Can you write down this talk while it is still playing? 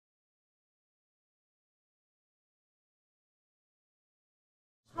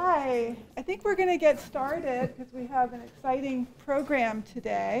Hi, I think we're going to get started because we have an exciting program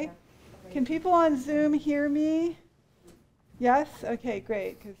today. Can people on Zoom hear me? Yes? Okay,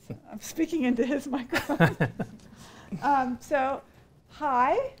 great, because I'm speaking into his microphone.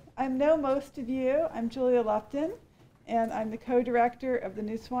 Hi, I know most of you. I'm Julia Lupton, and I'm the co-director of the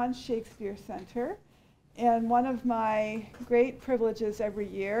New Swan Shakespeare Center. And one of my great privileges every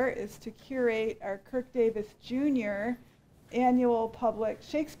year is to curate our Kirk Davis Jr. annual public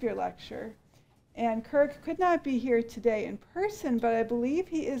Shakespeare lecture. And Kirk could not be here today in person, but I believe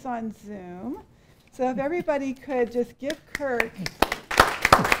he is on Zoom. So if everybody could just give Kirk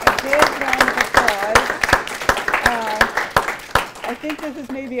a big round of applause. I think this is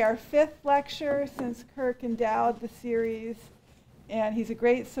maybe our 5th lecture since Kirk endowed the series. And he's a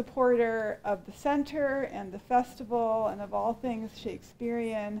great supporter of the center and the festival and of all things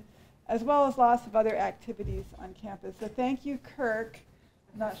Shakespearean, as well as lots of other activities on campus. So thank you, Kirk.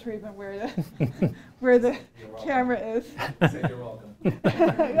 I'm not sure even where the camera is. He said you're welcome.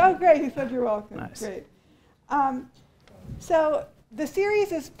 Oh, great. He said you're welcome. Nice. Great. So the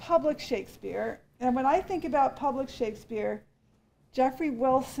series is Public Shakespeare. And when I think about Public Shakespeare, Jeffrey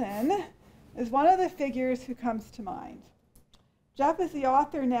Wilson is one of the figures who comes to mind. Jeff is the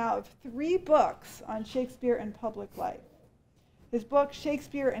author now of 3 books on Shakespeare and public life. His book,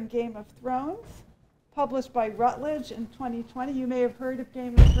 Shakespeare and Game of Thrones, published by Routledge in 2020. You may have heard of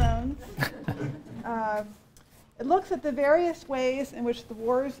Game of Thrones. It looks at the various ways in which the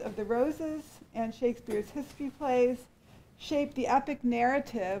Wars of the Roses and Shakespeare's history plays shape the epic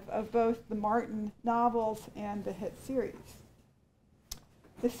narrative of both the Martin novels and the hit series.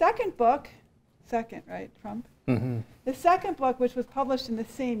 The second book, Trump? Mm-hmm. The second book, which was published in the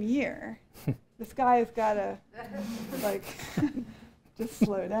same year, this guy has got to, just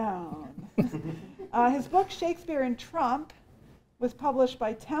slow down. His book, Shakespeare and Trump, was published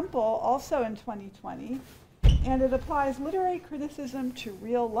by Temple, also in 2020, and it applies literary criticism to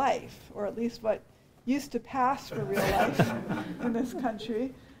real life, or at least what used to pass for real life in this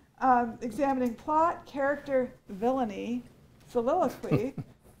country, examining plot, character, villainy, soliloquy,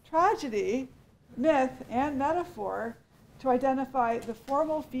 tragedy, myth, and metaphor to identify the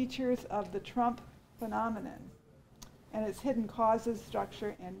formal features of the Trump phenomenon and its hidden causes,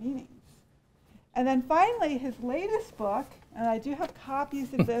 structure, and meanings. And then finally, his latest book, and I do have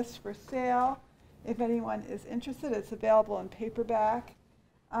copies of this for sale if anyone is interested. It's available in paperback.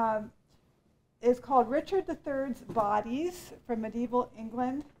 Is called Richard III's Bodies, From Medieval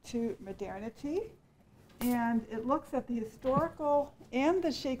England to Modernity. And it looks at the historical and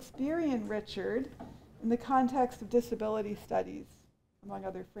the Shakespearean Richard in the context of disability studies, among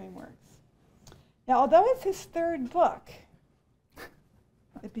other frameworks. Now, although it's his 3rd book,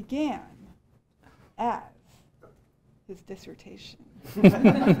 it began as his dissertation.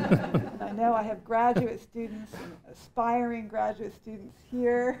 And I know I have graduate students and aspiring graduate students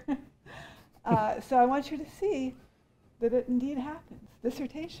here. So I want you to see that it indeed happens.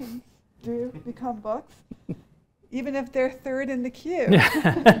 Dissertations do become books, even if they're 3rd in the queue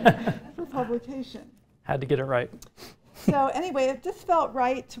for publication. Had to get it right. So anyway, it just felt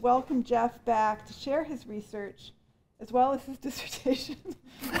right to welcome Jeff back to share his research, as well as his dissertation,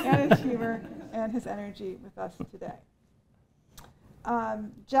 and his humor, and his energy with us today.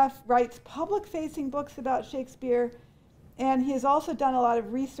 Jeff writes public-facing books about Shakespeare, and he has also done a lot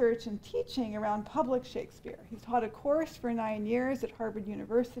of research and teaching around public Shakespeare. He's taught a course for 9 years at Harvard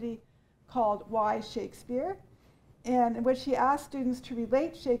University called Why Shakespeare, and in which he asked students to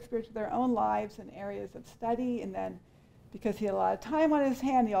relate Shakespeare to their own lives and areas of study. And then, because he had a lot of time on his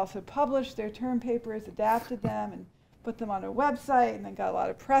hand, he also published their term papers, adapted them, and put them on a website, and then got a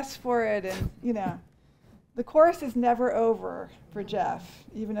lot of press for it. And, the course is never over for Jeff,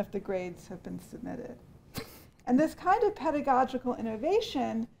 even if the grades have been submitted. And this kind of pedagogical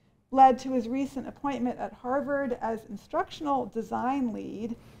innovation led to his recent appointment at Harvard as instructional design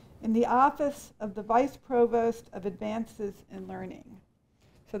lead in the office of the Vice Provost of Advances in Learning.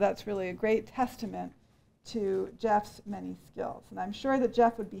 So that's really a great testament to Jeff's many skills. And I'm sure that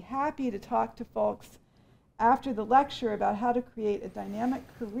Jeff would be happy to talk to folks after the lecture about how to create a dynamic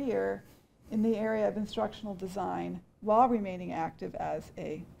career in the area of instructional design while remaining active as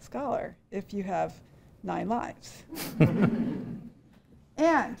a scholar, if you have 9 lives.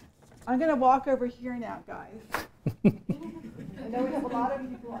 And I'm going to walk over here now, guys. I know we have a lot of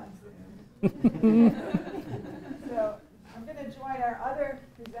people on Zoom. So I'm going to join our other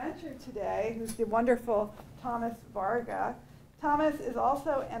presenter today, who's the wonderful Thomas Varga. Thomas is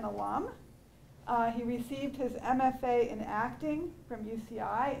also an alum. He received his MFA in acting from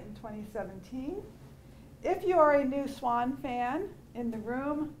UCI in 2017. If you are a new Swan fan in the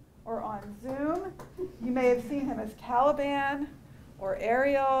room or on Zoom. You may have seen him as Caliban or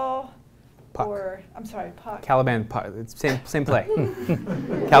Ariel. Puck. Or, I'm sorry, Puck. Caliban, Puck. It's same play.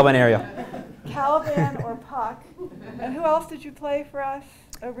 Caliban, Ariel. Caliban or Puck. And who else did you play for us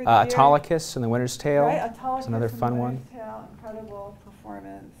over the years? Autolycus and the Winter's Tale. Right, Autolycus is another fun one. Tale, incredible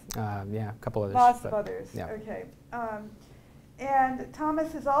performance. Yeah, a couple others. Lots of others. Yeah. Okay. And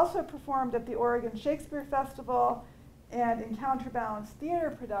Thomas has also performed at the Oregon Shakespeare Festival and in Counterbalance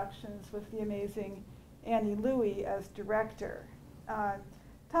Theater productions with the amazing Annie Louie as director.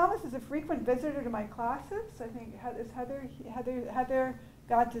 Thomas is a frequent visitor to my classes. I think Heather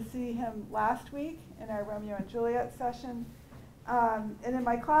got to see him last week in our Romeo and Juliet session. And in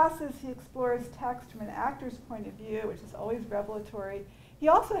my classes, he explores text from an actor's point of view, which is always revelatory. He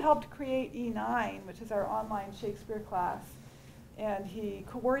also helped create E9, which is our online Shakespeare class. And he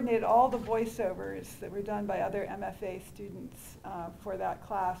coordinated all the voiceovers that were done by other MFA students for that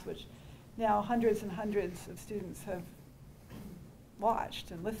class, which now hundreds and hundreds of students have watched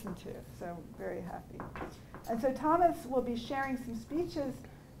and listened to, so very happy. And so Thomas will be sharing some speeches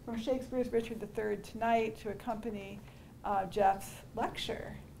from Shakespeare's Richard III tonight to accompany Jeff's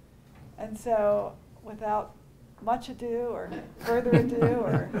lecture. And so without much ado or further ado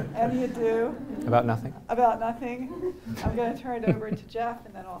or any ado. About nothing. About nothing. I'm going to turn it over to Jeff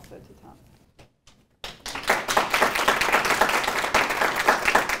and then also to Thomas.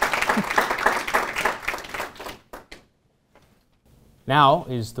 Now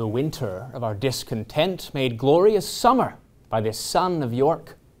is the winter of our discontent made glorious summer by this sun of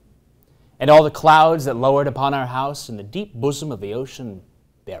York, and all the clouds that lowered upon our house in the deep bosom of the ocean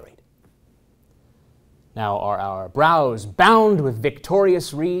buried. Now are our brows bound with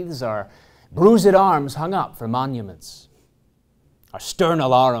victorious wreaths, our bruised arms hung up for monuments, our stern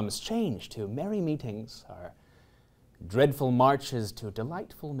alarums changed to merry meetings, our dreadful marches to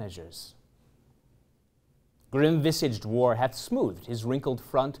delightful measures. Grim-visaged war hath smoothed his wrinkled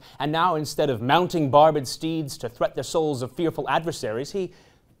front, and now instead of mounting barbed steeds to threat the souls of fearful adversaries, he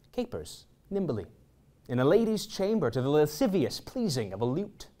capers nimbly in a lady's chamber to the lascivious pleasing of a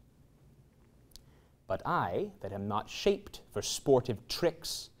lute. But I, that am not shaped for sportive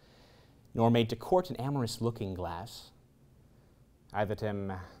tricks, nor made to court an amorous looking-glass, I that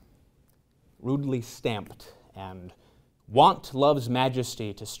am rudely stamped and want love's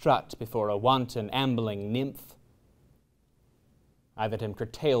majesty to strut before a wanton ambling nymph, I that am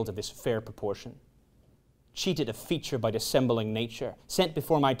curtailed of this fair proportion, cheated of feature by dissembling nature, sent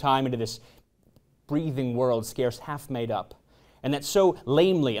before my time into this breathing world scarce half made up, and that so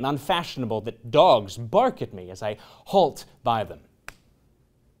lamely and unfashionable that dogs bark at me as I halt by them.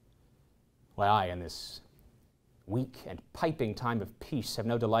 Why, I, in this weak and piping time of peace, have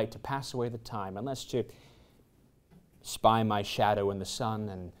no delight to pass away the time, unless to spy my shadow in the sun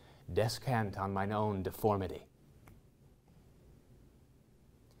and descant on mine own deformity.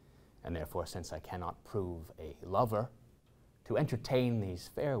 And therefore, since I cannot prove a lover, to entertain these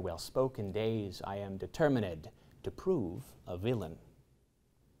fair well-spoken days, I am determined to prove a villain,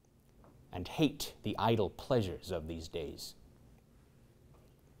 and hate the idle pleasures of these days.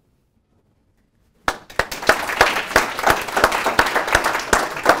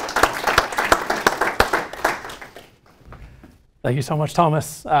 Thank you so much,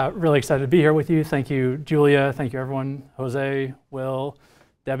 Thomas. Really excited to be here with you. Thank you, Julia. Thank you, everyone. Jose, Will,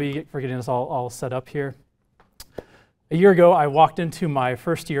 Debbie, for getting us all set up here. A year ago, I walked into my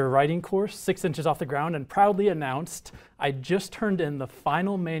first year writing course, 6 inches off the ground, and proudly announced I just turned in the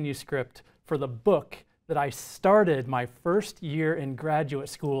final manuscript for the book that I started my first year in graduate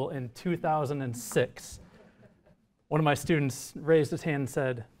school in 2006. One of my students raised his hand and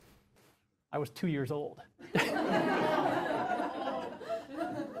said, I was 2 years old.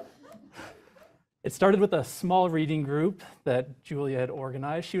 It started with a small reading group that Julia had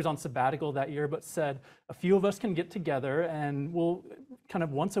organized. She was on sabbatical that year, but said, a few of us can get together and we'll kind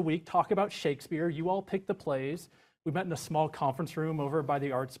of once a week talk about Shakespeare. You all pick the plays. We met in a small conference room over by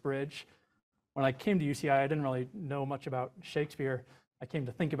the Arts Bridge. When I came to UCI, I didn't really know much about Shakespeare. I came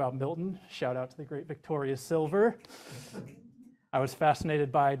to think about Milton. Shout out to the great Victoria Silver. I was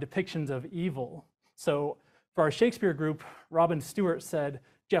fascinated by depictions of evil. So for our Shakespeare group, Robin Stewart said,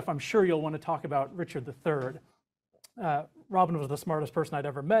 Jeff, I'm sure you'll want to talk about Richard III. Robin was the smartest person I'd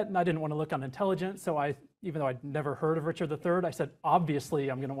ever met, and I didn't want to look unintelligent, so even though I'd never heard of Richard III, I said, obviously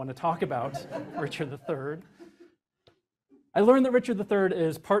I'm going to want to talk about Richard III. I learned that Richard III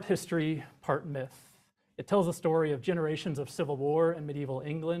is part history, part myth. It tells the story of generations of civil war in medieval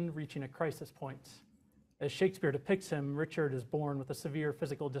England reaching a crisis point. As Shakespeare depicts him, Richard is born with a severe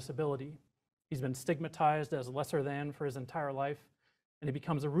physical disability. He's been stigmatized as lesser than for his entire life. and he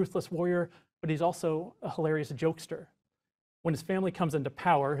becomes a ruthless warrior, but he's also a hilarious jokester. When his family comes into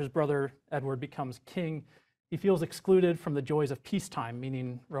power, his brother Edward becomes king. He feels excluded from the joys of peacetime,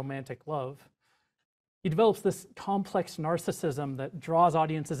 meaning romantic love. He develops this complex narcissism that draws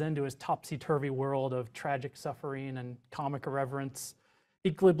audiences into his topsy-turvy world of tragic suffering and comic irreverence.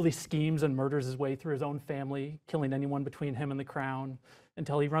 He glibly schemes and murders his way through his own family, killing anyone between him and the crown,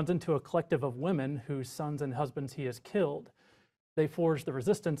 until he runs into a collective of women whose sons and husbands he has killed. They forge the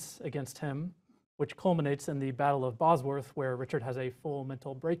resistance against him, which culminates in the Battle of Bosworth, where Richard has a full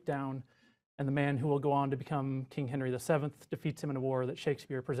mental breakdown, and the man who will go on to become King Henry VII defeats him in a war that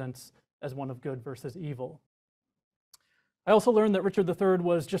Shakespeare presents as one of good versus evil. I also learned that Richard III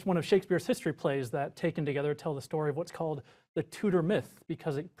was just one of Shakespeare's history plays that, taken together, tell the story of what's called the Tudor myth,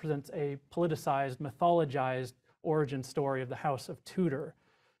 because it presents a politicized, mythologized origin story of the House of Tudor.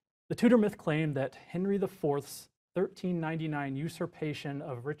 The Tudor myth claimed that Henry IV's 1399 usurpation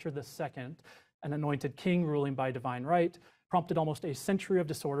of Richard II, an anointed king ruling by divine right, prompted almost a century of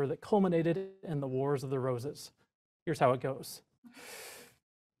disorder that culminated in the Wars of the Roses. Here's how it goes.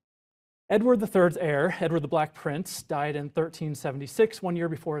 Edward III's heir, Edward the Black Prince, died in 1376, 1 year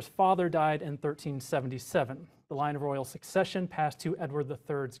before his father died in 1377. The line of royal succession passed to Edward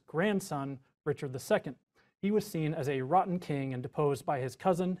III's grandson, Richard II. He was seen as a rotten king and deposed by his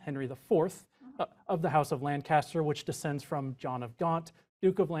cousin, Henry IV, of the House of Lancaster, which descends from John of Gaunt,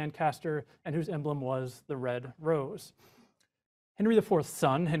 Duke of Lancaster, and whose emblem was the red rose. Henry IV's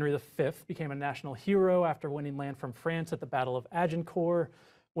son, Henry V, became a national hero after winning land from France at the Battle of Agincourt.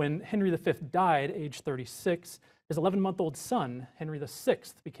 When Henry V died, aged 36, his 11-month-old son, Henry VI,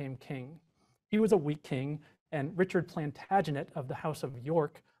 became king. He was a weak king, and Richard Plantagenet of the House of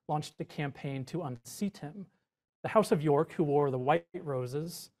York launched a campaign to unseat him. The House of York, who wore the white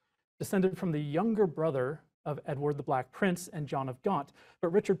roses, descended from the younger brother of Edward the Black Prince and John of Gaunt,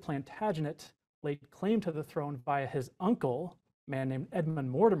 but Richard Plantagenet laid claim to the throne via his uncle, a man named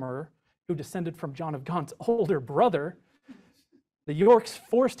Edmund Mortimer, who descended from John of Gaunt's older brother. The Yorks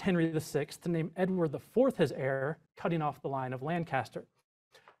forced Henry VI to name Edward IV his heir, cutting off the line of Lancaster.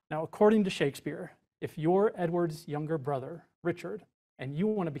 Now, according to Shakespeare, if you're Edward's younger brother, Richard, and you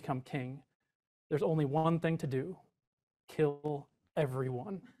want to become king, there's only one thing to do: kill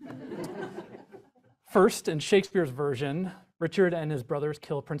everyone. First, in Shakespeare's version, Richard and his brothers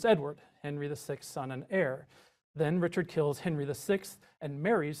kill Prince Edward, Henry VI's son and heir. Then Richard kills Henry VI and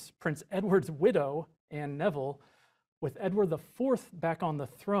marries Prince Edward's widow, Anne Neville. With Edward IV back on the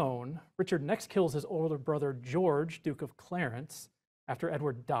throne, Richard next kills his older brother George, Duke of Clarence. After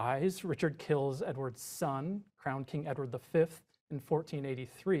Edward dies, Richard kills Edward's son, crowned King Edward V in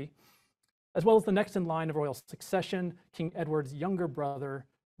 1483, as well as the next in line of royal succession, King Edward's younger brother,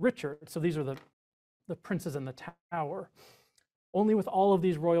 Richard. So these are the princes in the tower. Only with all of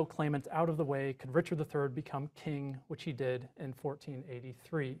these royal claimants out of the way could Richard III become king, which he did in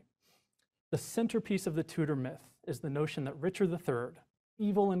 1483. The centerpiece of the Tudor myth is the notion that Richard III,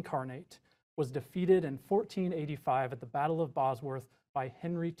 evil incarnate, was defeated in 1485 at the Battle of Bosworth by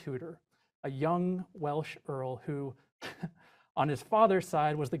Henry Tudor, a young Welsh earl who, on his father's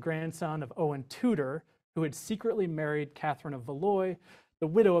side, was the grandson of Owen Tudor, who had secretly married Catherine of Valois, the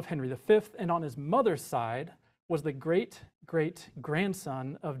widow of Henry V, and on his mother's side was the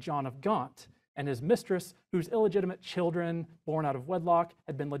great-great-grandson of John of Gaunt, and his mistress, whose illegitimate children born out of wedlock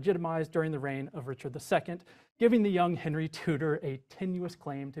had been legitimized during the reign of Richard II, giving the young Henry Tudor a tenuous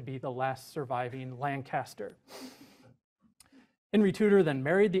claim to be the last surviving Lancaster. Henry Tudor then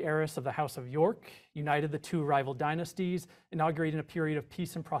married the heiress of the House of York, united the two rival dynasties, inaugurating a period of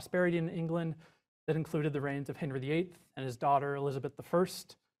peace and prosperity in England that included the reigns of Henry VIII and his daughter Elizabeth I,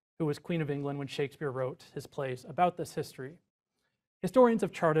 who was Queen of England when Shakespeare wrote his plays about this history. Historians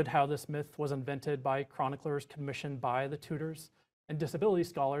have charted how this myth was invented by chroniclers commissioned by the Tudors, and disability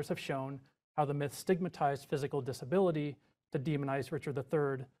scholars have shown how the myth stigmatized physical disability to demonize Richard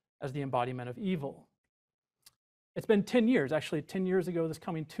III as the embodiment of evil. It's been 10 years, actually 10 years ago this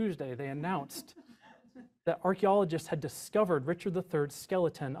coming Tuesday, they announced that archaeologists had discovered Richard III's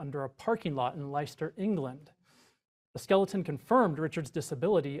skeleton under a parking lot in Leicester, England. The skeleton confirmed Richard's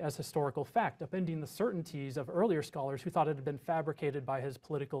disability as historical fact, upending the certainties of earlier scholars who thought it had been fabricated by his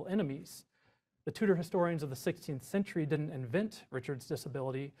political enemies. The Tudor historians of the 16th century didn't invent Richard's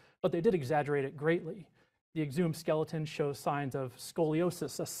disability, but they did exaggerate it greatly. The exhumed skeleton shows signs of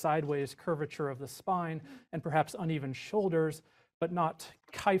scoliosis, a sideways curvature of the spine, and perhaps uneven shoulders, but not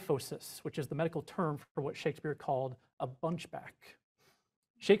kyphosis, which is the medical term for what Shakespeare called a bunchback.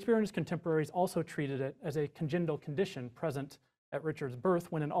 Shakespeare and his contemporaries also treated it as a congenital condition present at Richard's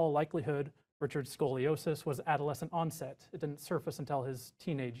birth, when in all likelihood, Richard's scoliosis was adolescent onset. It didn't surface until his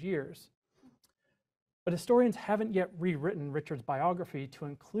teenage years. But historians haven't yet rewritten Richard's biography to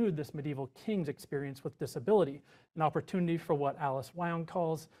include this medieval king's experience with disability, an opportunity for what Alice Wound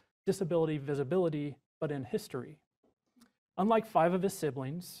calls disability visibility, but in history. Unlike 5 of his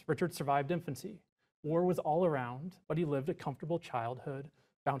siblings, Richard survived infancy. War was all around, but he lived a comfortable childhood,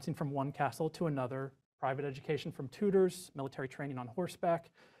 bouncing from one castle to another, private education from tutors, military training on horseback.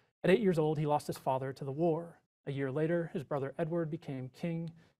 At 8 years old, he lost his father to the war. A year later, his brother Edward became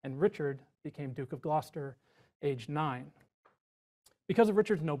king, and Richard became Duke of Gloucester, aged 9. Because of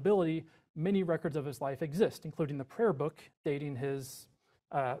Richard's nobility, many records of his life exist, including the prayer book dating his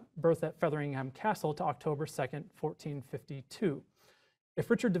birth at Featheringham Castle to October 2nd, 1452. If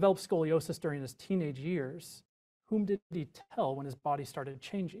Richard developed scoliosis during his teenage years, whom did he tell when his body started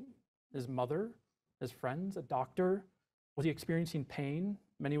changing? His mother? His friends? A doctor? Was he experiencing pain?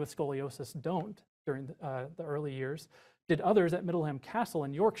 Many with scoliosis don't during the early years. Did others at Middleham Castle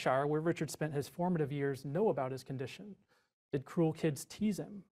in Yorkshire, where Richard spent his formative years, know about his condition? Did cruel kids tease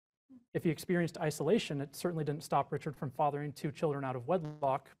him? If he experienced isolation, it certainly didn't stop Richard from fathering 2 children out of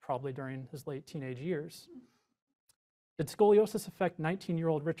wedlock, probably during his late teenage years. Did scoliosis affect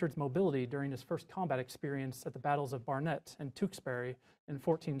 19-year-old Richard's mobility during his first combat experience at the battles of Barnet and Tewkesbury in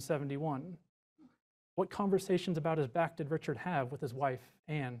 1471? What conversations about his back did Richard have with his wife,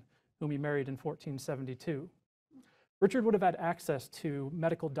 Anne, whom he married in 1472? Richard would have had access to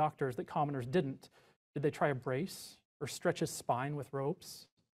medical doctors that commoners didn't. Did they try a brace or stretch his spine with ropes?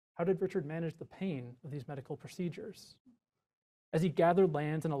 How did Richard manage the pain of these medical procedures? As he gathered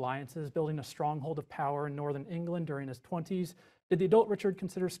lands and alliances, building a stronghold of power in northern England during his 20s, did the adult Richard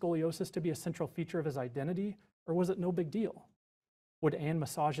consider scoliosis to be a central feature of his identity, or was it no big deal? Would Anne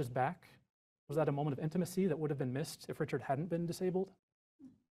massage his back? Was that a moment of intimacy that would have been missed if Richard hadn't been disabled?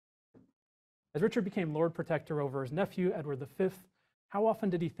 As Richard became Lord Protector over his nephew, Edward V, how often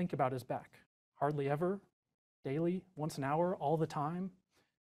did he think about his back? Hardly ever? Daily? Once an hour? All the time?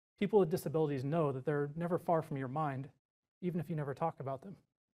 People with disabilities know that they're never far from your mind, even if you never talk about them.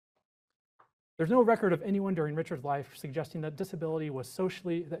 There's no record of anyone during Richard's life suggesting that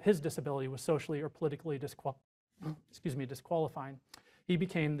his disability was socially or politically disqualifying. He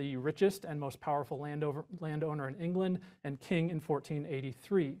became the richest and most powerful landowner in England and king in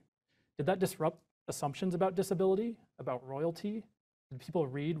 1483. Did that disrupt assumptions about disability, about royalty? Did people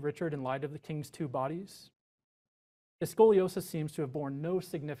read Richard in light of the king's 2 bodies? His scoliosis seems to have borne no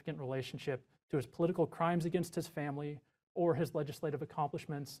significant relationship to his political crimes against his family or his legislative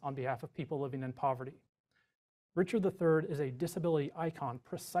accomplishments on behalf of people living in poverty. Richard III is a disability icon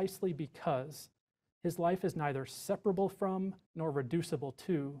precisely because his life is neither separable from nor reducible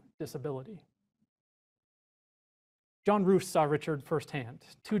to disability. John Roos saw Richard firsthand.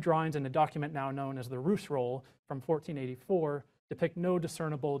 2 drawings in a document now known as the Roos Roll from 1484 depict no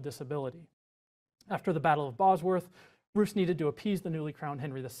discernible disability. After the Battle of Bosworth, Roos needed to appease the newly crowned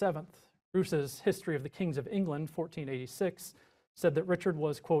Henry VII. Roos's History of the Kings of England, 1486, said that Richard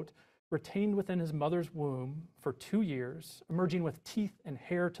was, quote, retained within his mother's womb for 2 years, emerging with teeth and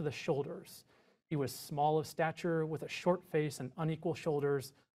hair to the shoulders. He was small of stature, with a short face and unequal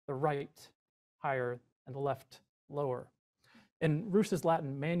shoulders, the right higher and the left lower. In Roos's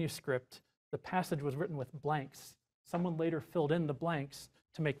Latin manuscript, the passage was written with blanks. Someone later filled in the blanks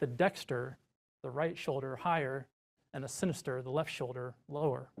to make the dexter, the right shoulder, higher, and the sinister, the left shoulder,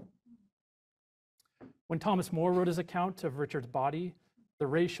 lower. When Thomas More wrote his account of Richard's body, the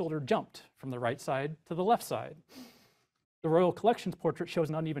raised shoulder jumped from the right side to the left side. The Royal Collection's portrait shows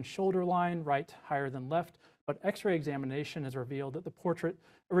an uneven shoulder line, right higher than left, but X-ray examination has revealed that the portrait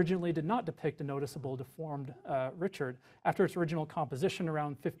originally did not depict a noticeable deformed Richard. After its original composition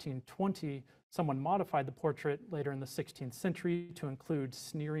around 1520, someone modified the portrait later in the 16th century to include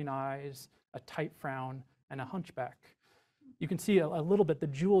sneering eyes, a tight frown, and a hunchback. You can see a little bit the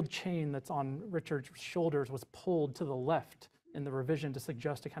jeweled chain that's on Richard's shoulders was pulled to the left in the revision to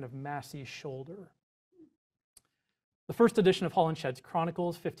suggest a kind of massy shoulder. The first edition of Holinshed's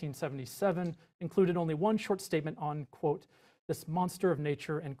Chronicles, 1577, included only one short statement on, quote, this monster of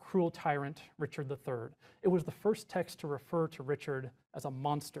nature and cruel tyrant, Richard III. It was the first text to refer to Richard as a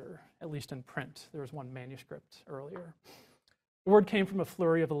monster, at least in print. There was one manuscript earlier. The word came from a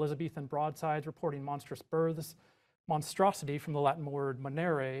flurry of Elizabethan broadsides reporting monstrous births. Monstrosity, from the Latin word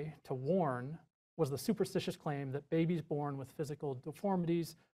monere, to warn, was the superstitious claim that babies born with physical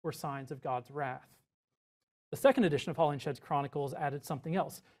deformities were signs of God's wrath. The second edition of Holinshed's Chronicles added something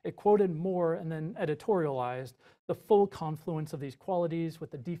else. It quoted more and then editorialized the full confluence of these qualities with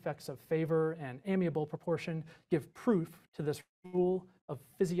the defects of favor and amiable proportion give proof to this rule of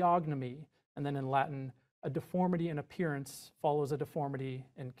physiognomy, and then in Latin, a deformity in appearance follows a deformity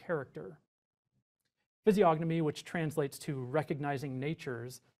in character. Physiognomy, which translates to recognizing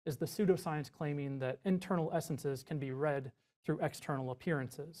natures, is the pseudoscience claiming that internal essences can be read through external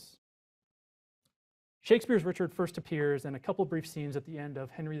appearances. Shakespeare's Richard first appears in a couple brief scenes at the end of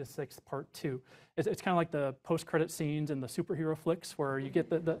Henry VI, Part 2. It's kind of like the post-credit scenes in the superhero flicks where you get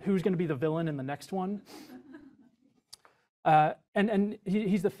the who's going to be the villain in the next one.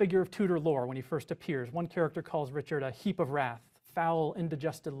 He's the figure of Tudor lore when he first appears. One character calls Richard a heap of wrath, foul,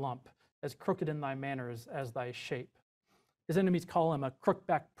 indigested lump, as crooked in thy manners as thy shape. His enemies call him a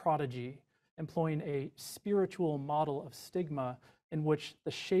crook-backed prodigy, employing a spiritual model of stigma in which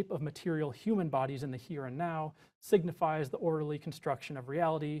the shape of material human bodies in the here and now signifies the orderly construction of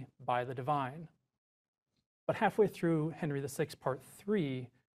reality by the divine. But halfway through Henry VI, Part 3,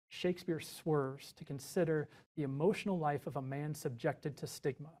 Shakespeare swerves to consider the emotional life of a man subjected to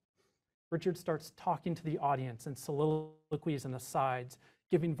stigma. Richard starts talking to the audience in soliloquies and asides,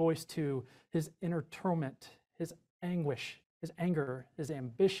 giving voice to his inner torment, his anguish, his anger, his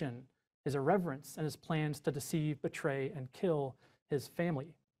ambition, his irreverence, and his plans to deceive, betray, and kill his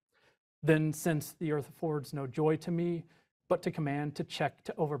family. Then, since the earth affords no joy to me, but to command, to check,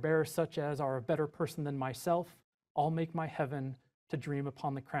 to overbear such as are a better person than myself, I'll make my heaven to dream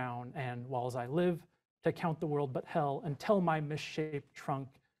upon the crown, and whiles I live, to count the world but hell, until my misshaped trunk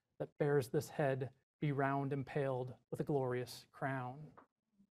that bears this head be round impaled with a glorious crown.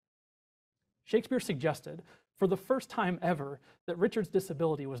 Shakespeare suggested, for the first time ever, that Richard's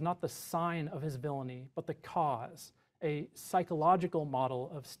disability was not the sign of his villainy, but the cause, a psychological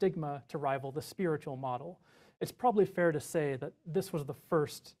model of stigma to rival the spiritual model. It's probably fair to say that this was the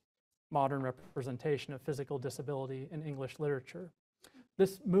first modern representation of physical disability in English literature.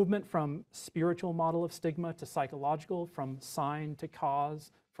 This movement from spiritual model of stigma to psychological, from sign to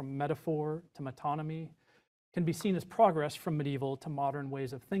cause, from metaphor to metonymy, can be seen as progress from medieval to modern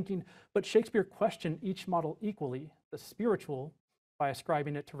ways of thinking, but Shakespeare questioned each model equally, the spiritual by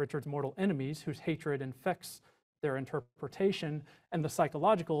ascribing it to Richard's mortal enemies whose hatred infects their interpretation, and the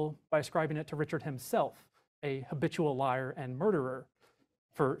psychological by ascribing it to Richard himself, a habitual liar and murderer.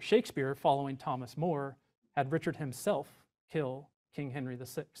 For Shakespeare, following Thomas More, had Richard himself kill King Henry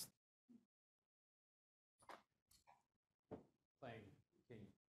VI. Playing King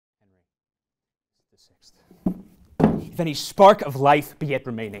Henry VI. If any spark of life be yet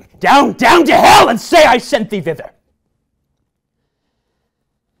remaining, down, down to hell, and say I sent thee thither.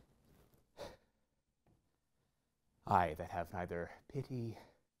 I that have neither pity,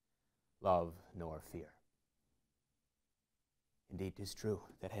 love, nor fear. Indeed, 'tis true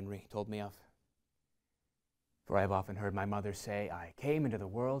that Henry told me of. For I have often heard my mother say, I came into the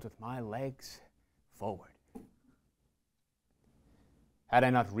world with my legs forward. Had I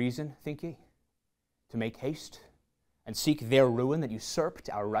not reason, think ye, to make haste and seek their ruin that usurped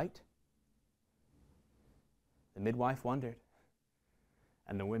our right? The midwife wondered,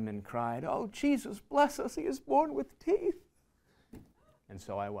 and the women cried, Oh, Jesus, bless us, he is born with teeth. And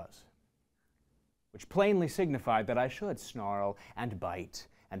so I was, which plainly signified that I should snarl and bite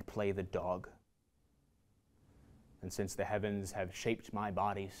and play the dog. And since the heavens have shaped my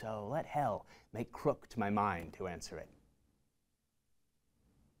body so, let hell make crook to my mind to answer it.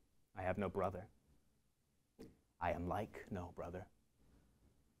 I have no brother. I am like no brother.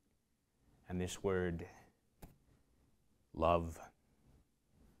 And this word, love,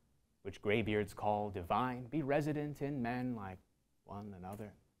 which graybeards call divine, be resident in men like one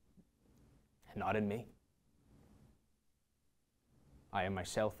another, and not in me. I am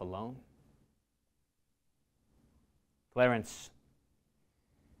myself alone. Clarence,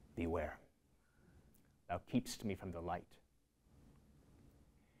 beware. Thou keep'st me from the light.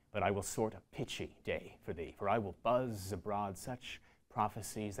 But I will sort a pitchy day for thee, for I will buzz abroad such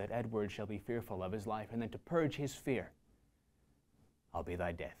prophecies that Edward shall be fearful of his life, and then to purge his fear, I'll be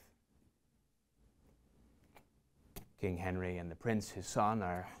thy death. King Henry and the prince, his son,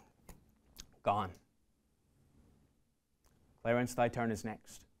 are gone. Clarence, thy turn is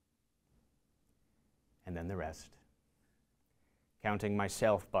next. And then the rest, counting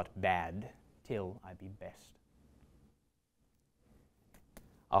myself but bad till I be best.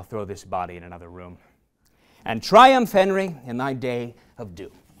 I'll throw this body in another room, and triumph, Henry, in thy day of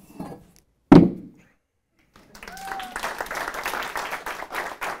doom.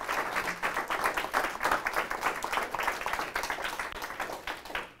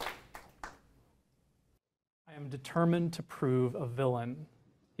 determined to prove a villain,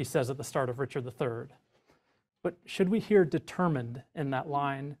 he says at the start of Richard III. But should we hear determined in that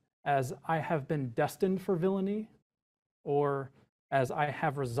line as I have been destined for villainy, or as I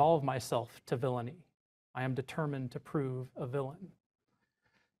have resolved myself to villainy? I am determined to prove a villain.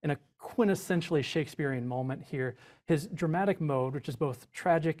 In a quintessentially Shakespearean moment here, his dramatic mode, which is both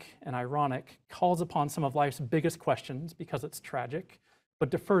tragic and ironic, calls upon some of life's biggest questions because it's tragic, but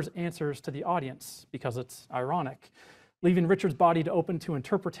defers answers to the audience because it's ironic, leaving Richard's body to open to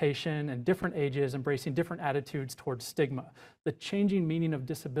interpretation and different ages embracing different attitudes towards stigma. The changing meaning of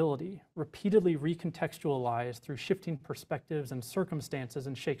disability, repeatedly recontextualized through shifting perspectives and circumstances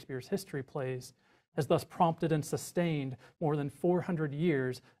in Shakespeare's history plays, has thus prompted and sustained more than 400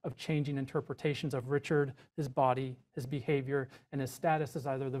 years of changing interpretations of Richard, his body, his behavior, and his status as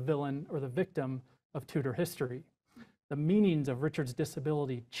either the villain or the victim of Tudor history. The meanings of Richard's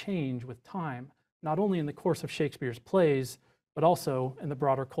disability change with time, not only in the course of Shakespeare's plays, but also in the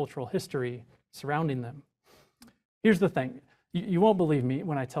broader cultural history surrounding them. Here's the thing. You won't believe me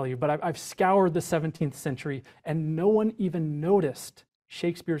when I tell you, but I've scoured the 17th century, and no one even noticed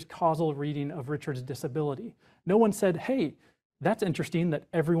Shakespeare's causal reading of Richard's disability. No one said, hey, that's interesting that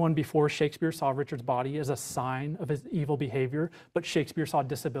everyone before Shakespeare saw Richard's body as a sign of his evil behavior, but Shakespeare saw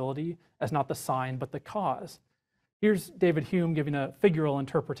disability as not the sign, but the cause. Here's David Hume giving a figural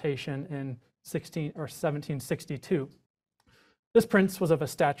interpretation in 1762. This prince was of a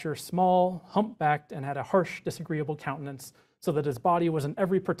stature small, humpbacked, and had a harsh, disagreeable countenance, so that his body was in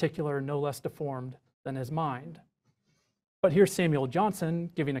every particular no less deformed than his mind. But here's Samuel Johnson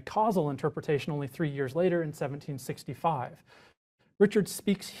giving a causal interpretation only 3 years later in 1765. Richard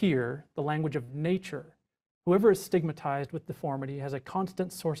speaks here the language of nature. Whoever is stigmatized with deformity has a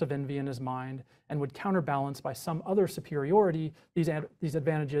constant source of envy in his mind and would counterbalance by some other superiority these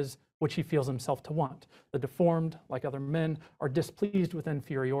advantages which he feels himself to want. The deformed, like other men, are displeased with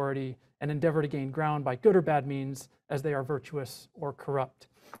inferiority and endeavor to gain ground by good or bad means as they are virtuous or corrupt.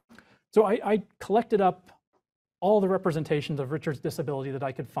 So I collected up all the representations of Richard's disability that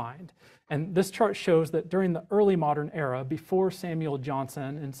I could find. And this chart shows that during the early modern era, before Samuel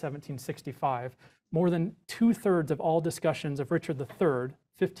Johnson in 1765, more than 2/3 of all discussions of Richard III,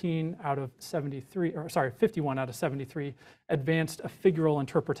 51 out of 73, advanced a figural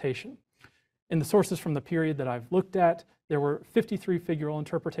interpretation. In the sources from the period that I've looked at, there were 53 figural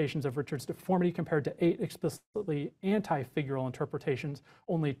interpretations of Richard's deformity compared to 8 explicitly anti-figural interpretations,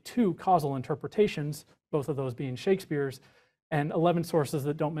 only 2 causal interpretations, both of those being Shakespeare's, and 11 sources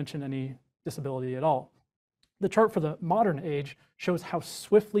that don't mention any disability at all. The chart for the modern age shows how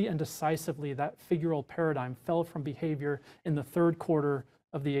swiftly and decisively that figural paradigm fell from behavior in the 3rd quarter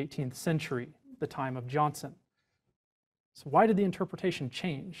of the 18th century, the time of Johnson. So why did the interpretation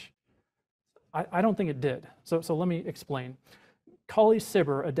change? I don't think it did. So let me explain. Colley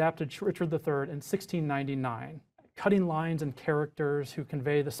Cibber adapted Richard III in 1699, cutting lines and characters who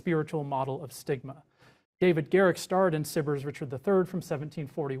convey the spiritual model of stigma. David Garrick starred in Cibber's Richard III from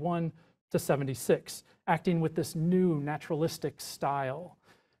 1741 to 76, acting with this new naturalistic style.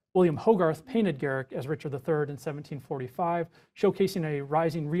 William Hogarth painted Garrick as Richard III in 1745, showcasing a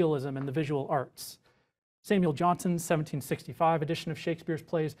rising realism in the visual arts. Samuel Johnson's 1765 edition of Shakespeare's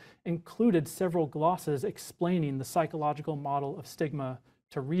plays included several glosses explaining the psychological model of stigma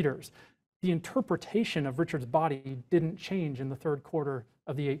to readers. The interpretation of Richard's body didn't change in the 3rd quarter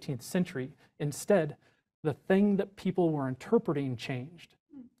of the 18th century. Instead, the thing that people were interpreting changed.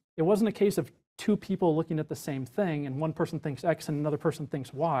 It wasn't a case of 2 people looking at the same thing and one person thinks X and another person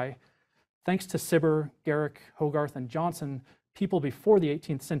thinks Y. Thanks to Cibber, Garrick, Hogarth, and Johnson, people before the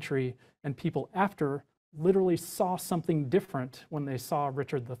 18th century and people after literally saw something different when they saw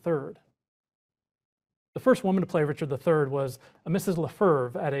Richard III. The first woman to play Richard III was a Mrs.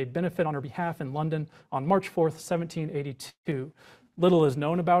 Lefebvre at a benefit on her behalf in London on March 4th, 1782. Little is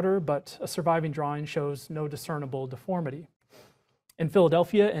known about her, but a surviving drawing shows no discernible deformity. In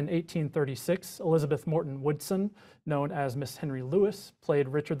Philadelphia in 1836, Elizabeth Morton Woodson, known as Miss Henry Lewis, played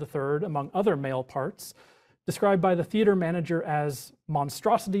Richard III among other male parts, described by the theater manager as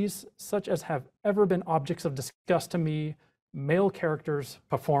monstrosities such as have ever been objects of disgust to me, male characters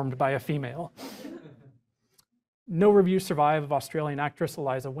performed by a female. No reviews survive of Australian actress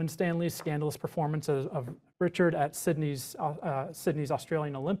Eliza Winstanley's scandalous performance of Richard at Sydney's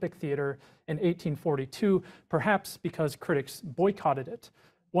Australian Olympic Theatre in 1842, perhaps because critics boycotted it.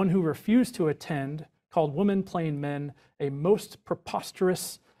 One who refused to attend called women playing men a most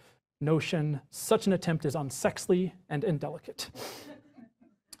preposterous notion. Such an attempt is unsexy and indelicate.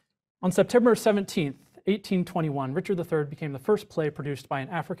 On September 17th, 1821, Richard III became the first play produced by an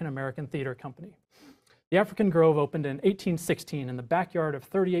African-American theater company. The African Grove opened in 1816 in the backyard of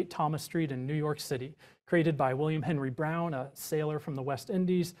 38 Thomas Street in New York City, created by William Henry Brown, a sailor from the West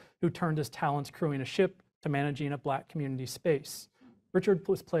Indies who turned his talents crewing a ship to managing a black community space. Richard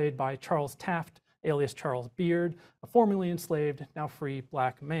was played by Charles Taft, alias Charles Beard, a formerly enslaved, now free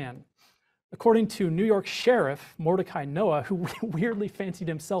black man. According to New York Sheriff Mordecai Noah, who weirdly fancied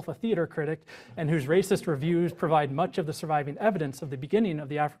himself a theater critic and whose racist reviews provide much of the surviving evidence of the beginning of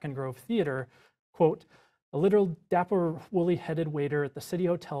the African Grove Theater, quote, "A little dapper woolly-headed waiter at the City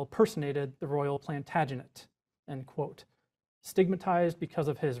Hotel personated the royal Plantagenet," end quote. Stigmatized because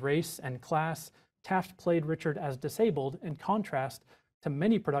of his race and class, Taft played Richard as disabled in contrast to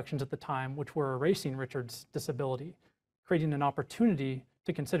many productions at the time which were erasing Richard's disability, creating an opportunity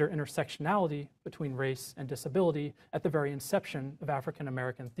to consider intersectionality between race and disability at the very inception of African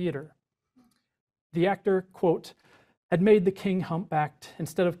American theater. The actor, quote, "had made the king humpbacked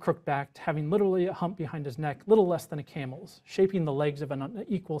instead of crook-backed, having literally a hump behind his neck, little less than a camel's. Shaping the legs of an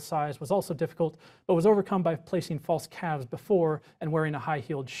unequal size was also difficult, but was overcome by placing false calves before and wearing a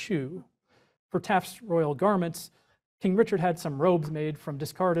high-heeled shoe. For Taft's royal garments, King Richard had some robes made from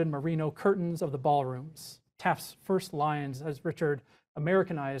discarded merino curtains of the ballrooms. Taft's first lines as Richard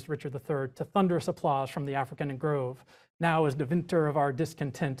Americanized Richard III to thunderous applause from the African Grove. Now is the winter of our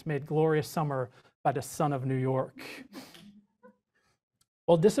discontent made glorious summer by the son of New York."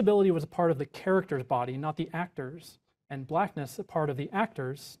 While disability was a part of the character's body, not the actor's, and blackness a part of the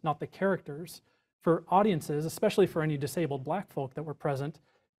actors, not the characters, for audiences, especially for any disabled black folk that were present,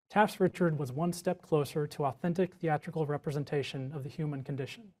 Taft's Richard was one step closer to authentic theatrical representation of the human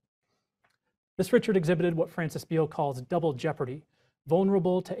condition. This Richard exhibited what Francis Beale calls double jeopardy,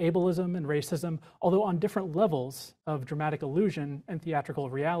 vulnerable to ableism and racism, although on different levels of dramatic illusion and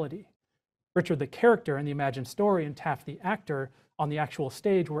theatrical reality. Richard the character in the imagined story and Taft the actor on the actual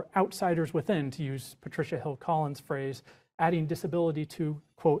stage were outsiders within, to use Patricia Hill Collins' phrase, adding disability to,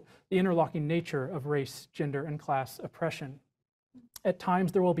 quote, "the interlocking nature of race, gender, and class oppression." At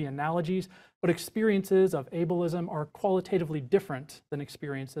times there will be analogies, but experiences of ableism are qualitatively different than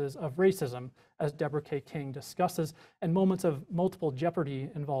experiences of racism, as Deborah K. King discusses, and moments of multiple jeopardy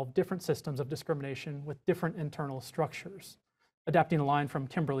involve different systems of discrimination with different internal structures. Adapting a line from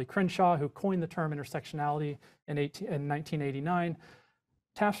Kimberly Crenshaw, who coined the term intersectionality in 1989,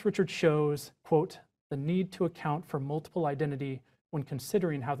 Taft's Richard shows, quote, "the need to account for multiple identity when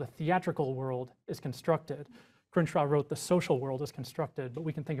considering how the theatrical world is constructed." Crenshaw wrote the social world is constructed, but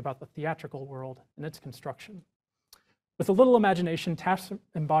we can think about the theatrical world and its construction. With a little imagination, Taft's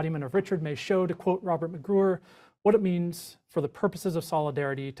embodiment of Richard may show, to quote Robert McGruer, what it means for the purposes of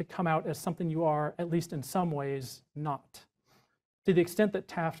solidarity to come out as something you are, at least in some ways, not. To the extent that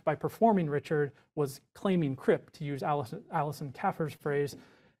Taft, by performing Richard, was claiming crip, to use Alison Kaffer's phrase,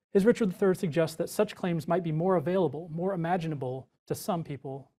 his Richard III suggests that such claims might be more available, more imaginable to some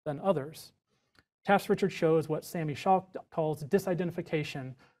people than others. Taft's Richard shows what Sammy Shaw calls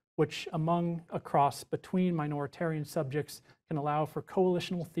disidentification, which among, across, between minoritarian subjects can allow for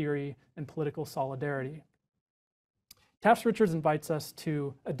coalitional theory and political solidarity. Taft's Richard invites us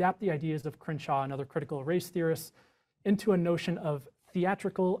to adapt the ideas of Crenshaw and other critical race theorists into a notion of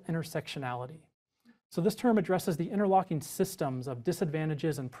theatrical intersectionality. So this term addresses the interlocking systems of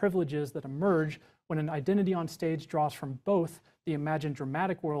disadvantages and privileges that emerge when an identity on stage draws from both the imagined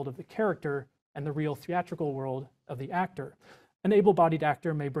dramatic world of the character and the real theatrical world of the actor. An able-bodied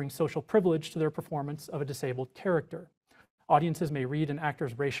actor may bring social privilege to their performance of a disabled character. Audiences may read an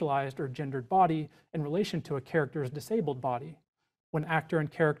actor's racialized or gendered body in relation to a character's disabled body. When actor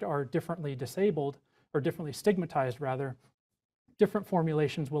and character are differently disabled, or differently stigmatized rather, different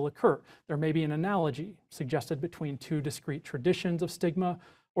formulations will occur. There may be an analogy suggested between two discrete traditions of stigma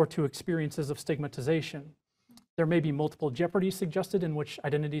or two experiences of stigmatization. There may be multiple jeopardies suggested in which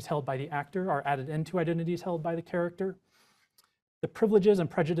identities held by the actor are added into identities held by the character. The privileges and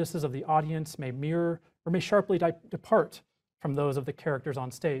prejudices of the audience may mirror or may sharply depart from those of the characters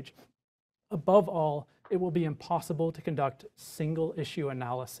on stage. Above all, it will be impossible to conduct single-issue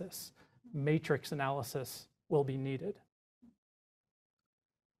analysis. Matrix analysis will be needed.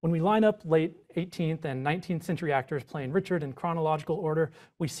 When we line up late 18th and 19th century actors playing Richard in chronological order,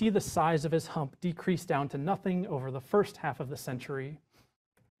 we see the size of his hump decrease down to nothing over the first half of the century,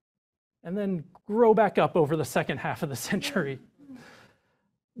 and then grow back up over the second half of the century.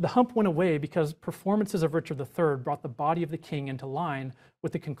 The hump went away because performances of Richard III brought the body of the king into line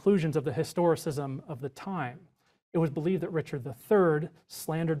with the conclusions of the historicism of the time. It was believed that Richard III,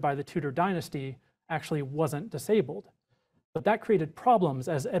 slandered by the Tudor dynasty, actually wasn't disabled. But that created problems,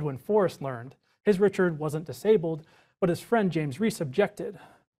 as Edwin Forrest learned. His Richard wasn't disabled, but his friend James Rees objected.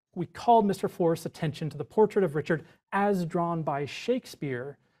 we called Mr. Forrest's attention to the portrait of Richard as drawn by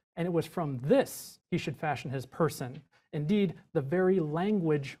Shakespeare, and it was from this he should fashion his person. Indeed, the very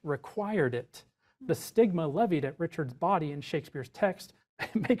language required it. The stigma levied at Richard's body in Shakespeare's text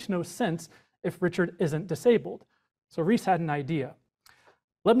makes no sense if Richard isn't disabled. So Rhys had an idea.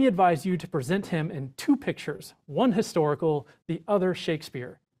 Let me advise you to present him in two pictures, one historical, the other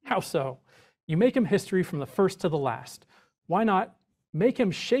Shakespeare. How so? You make him history from the first to the last. Why not make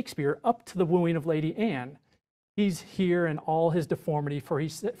him Shakespeare up to the wooing of Lady Anne? He's here in all his deformity,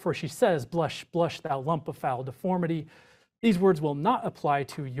 for she says, "Blush, blush, thou lump of foul deformity." These words will not apply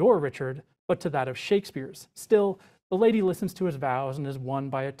to your Richard, but to that of Shakespeare's. Still, the lady listens to his vows and is won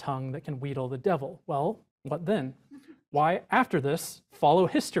by a tongue that can wheedle the devil. Well, what then? Why, after this, follow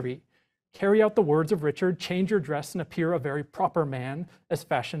history. Carry out the words of Richard, change your dress and appear a very proper man, as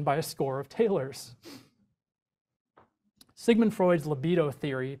fashioned by a score of tailors. Sigmund Freud's libido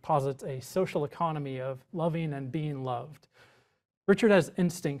theory posits a social economy of loving and being loved. Richard has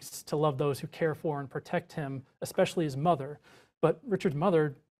instincts to love those who care for and protect him, especially his mother, but Richard's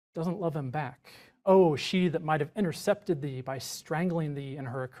mother doesn't love him back. Oh, she that might have intercepted thee by strangling thee in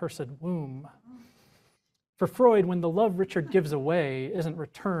her accursed womb. For Freud, when the love Richard gives away isn't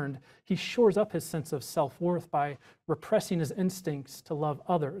returned, he shores up his sense of self-worth by repressing his instincts to love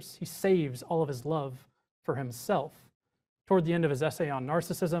others. He saves all of his love for himself. Toward the end of his essay on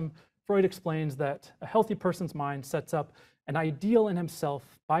narcissism, Freud explains that a healthy person's mind sets up an ideal in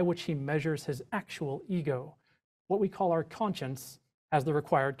himself by which he measures his actual ego. What we call our conscience has the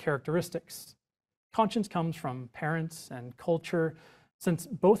required characteristics. Conscience comes from parents and culture. Since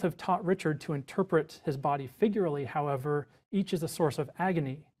both have taught Richard to interpret his body figuratively, however, each is a source of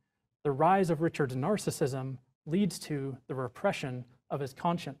agony. The rise of Richard's narcissism leads to the repression of his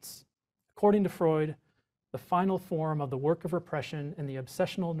conscience. According to Freud, the final form of the work of repression in the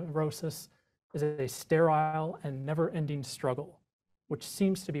obsessional neurosis is a sterile and never-ending struggle, which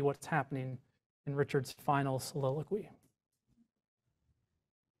seems to be what's happening in Richard's final soliloquy.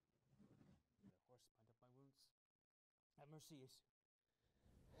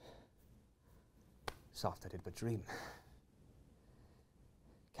 Soft I did but dream.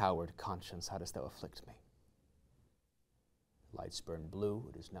 Coward conscience, how dost thou afflict me? Lights burn blue,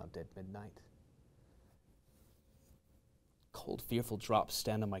 it is now dead midnight. Cold, fearful drops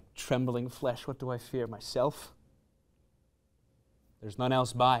stand on my trembling flesh. What do I fear? Myself? There's none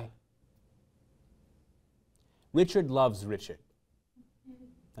else by. Richard loves Richard.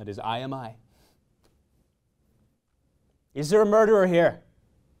 That is, I am I. Is there a murderer here?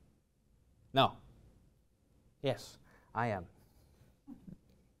 No. Yes, I am.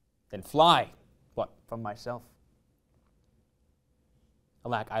 Then fly. What? From myself?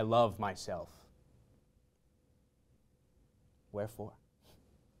 Alack, I love myself. Wherefore?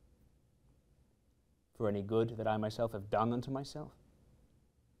 For any good that I myself have done unto myself?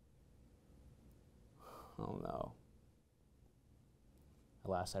 Oh no.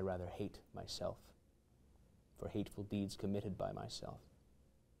 Alas, I rather hate myself for hateful deeds committed by myself.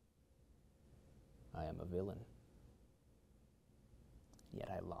 I am a villain. Yet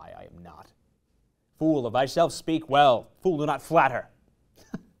I lie, I am not. Fool, of thyself speak well. Fool, do not flatter.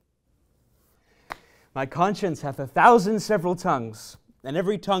 My conscience hath 1,000 several tongues, and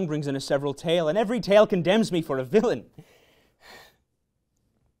every tongue brings in a several tale, and every tale condemns me for a villain.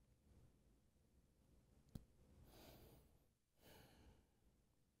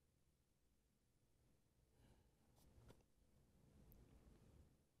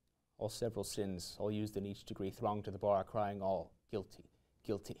 All several sins, all used in each degree, throng to the bar, crying all, guilty,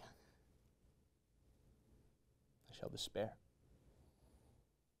 guilty. I shall despair.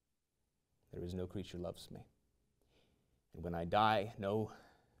 There is no creature loves me, and when I die, no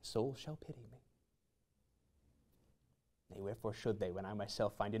soul shall pity me. Nay, wherefore should they, when I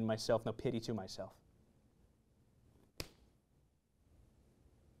myself find in myself no pity to myself?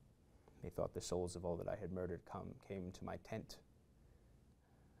 They thought the souls of all that I had murdered came to my tent,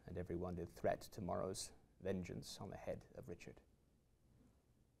 and every one did threat tomorrow's vengeance on the head of Richard.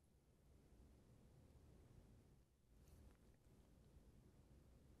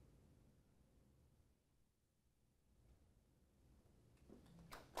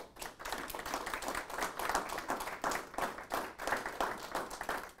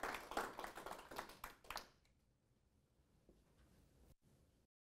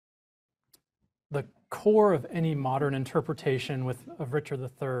 The core of any modern interpretation of Richard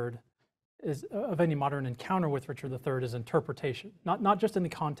III of any modern encounter with Richard III is interpretation, not just in the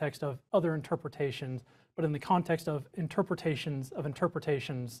context of other interpretations, but in the context of interpretations of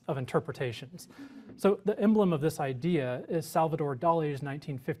interpretations of interpretations. So the emblem of this idea is Salvador Dali's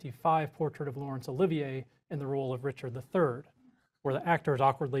 1955 portrait of Laurence Olivier in the role of Richard III, where the actor is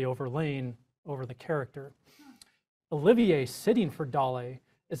awkwardly overlain over the character. Olivier sitting for Dali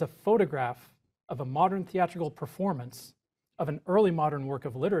is a photograph of a modern theatrical performance of an early modern work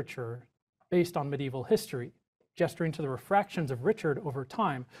of literature based on medieval history, gesturing to the refractions of Richard over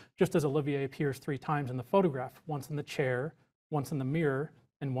time, just as Olivier appears 3 times in the photograph, once in the chair, once in the mirror,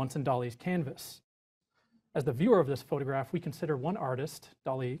 and once in Dali's canvas. As the viewer of this photograph, we consider one artist,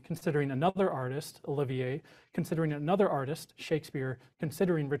 Dali, considering another artist, Olivier, considering another artist, Shakespeare,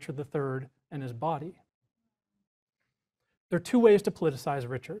 considering Richard III and his body. There are 2 ways to politicize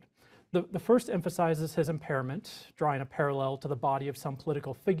Richard. The first emphasizes his impairment, drawing a parallel to the body of some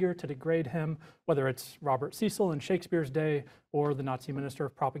political figure to degrade him, whether it's Robert Cecil in Shakespeare's day or the Nazi minister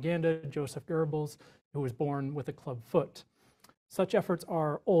of propaganda, Joseph Goebbels, who was born with a club foot. Such efforts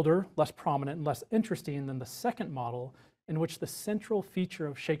are older, less prominent, and less interesting than the second model, in which the central feature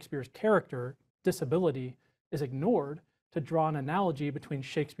of Shakespeare's character, disability, is ignored to draw an analogy between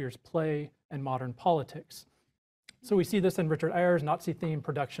Shakespeare's play and modern politics. So we see this in Richard Eyre's Nazi-themed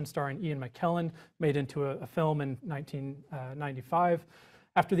production starring Ian McKellen, made into a film in 1995.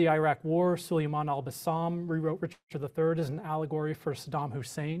 After the Iraq War, Suleiman al-Bassam rewrote Richard III as an allegory for Saddam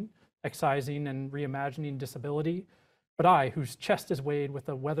Hussein, excising and reimagining disability. But I, whose chest is weighed with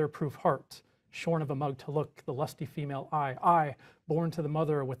a weatherproof heart, shorn of a mug to look, the lusty female I, born to the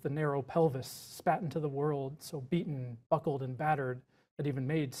mother with the narrow pelvis, spat into the world, so beaten, buckled, and battered, that even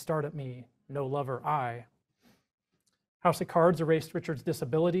maids start at me, no lover I. House of Cards erased Richard's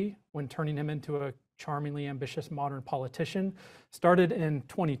disability when turning him into a charmingly ambitious modern politician. Started in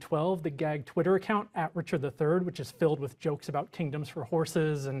 2012, the gag Twitter account @Richard III, which is filled with jokes about kingdoms for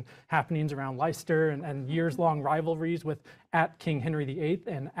horses and happenings around Leicester and years-long rivalries with @King Henry VIII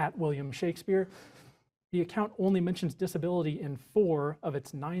and @William Shakespeare. The account only mentions disability in 4 of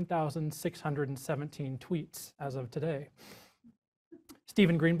its 9,617 tweets as of today.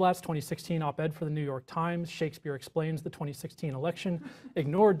 Stephen Greenblatt's 2016 op-ed for the New York Times, Shakespeare Explains the 2016 Election,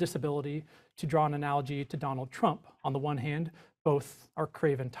 ignored disability to draw an analogy to Donald Trump. On the one hand, both are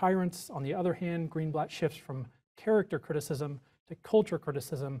craven tyrants. On the other hand, Greenblatt shifts from character criticism to culture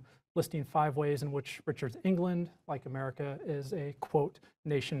criticism, listing 5 ways in which Richard's England, like America, is a, quote,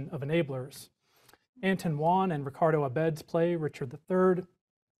 nation of enablers. Anton Juan and Ricardo Abed's play, Richard III,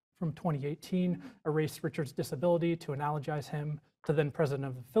 from 2018, erased Richard's disability to analogize him to then President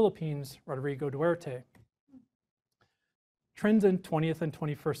of the Philippines, Rodrigo Duterte. Trends in 20th and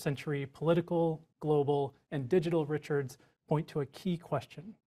 21st century political, global, and digital Richards point to a key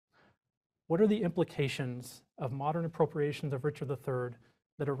question. What are the implications of modern appropriations of Richard III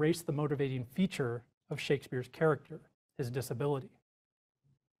that erase the motivating feature of Shakespeare's character, his disability?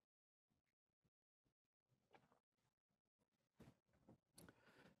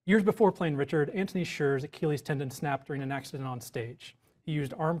 Years before playing Richard, Anthony Scher's Achilles tendon snapped during an accident on stage. He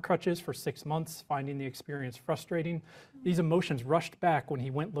used arm crutches for 6 months, finding the experience frustrating. These emotions rushed back when he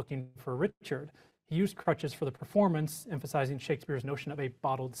went looking for Richard. He used crutches for the performance, emphasizing Shakespeare's notion of a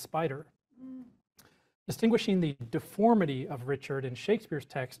bottled spider. Distinguishing the deformity of Richard in Shakespeare's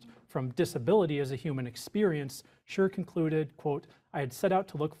text from disability as a human experience, Scher concluded, quote, "I had set out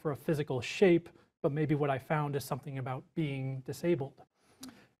to look for a physical shape, but maybe what I found is something about being disabled."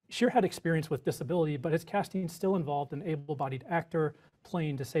 Scher had experience with disability, but his casting still involved an able-bodied actor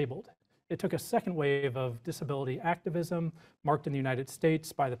playing disabled. It took a second wave of disability activism, marked in the United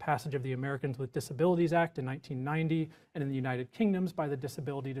States by the passage of the Americans with Disabilities Act in 1990, and in the United Kingdom by the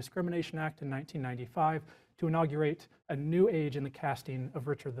Disability Discrimination Act in 1995, to inaugurate a new age in the casting of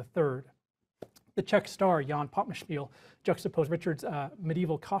Richard III. The Czech star Jan Poppenspiel juxtaposed Richard's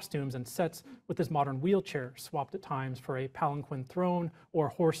medieval costumes and sets with his modern wheelchair, swapped at times for a palanquin throne or a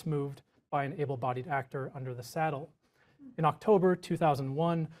horse moved by an able-bodied actor under the saddle. In October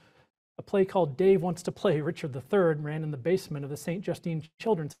 2001, a play called Dave Wants to Play Richard III ran in the basement of the St. Justine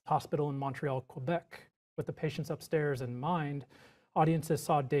Children's Hospital in Montreal, Quebec. With the patients upstairs in mind, audiences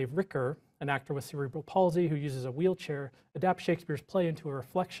saw Dave Ricker, an actor with cerebral palsy who uses a wheelchair, adapt Shakespeare's play into a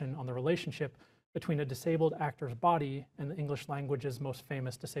reflection on the relationship between a disabled actor's body and the English language's most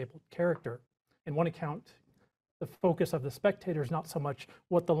famous disabled character. In one account, the focus of the spectator is not so much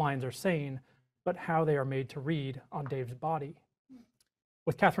what the lines are saying, but how they are made to read on Dave's body.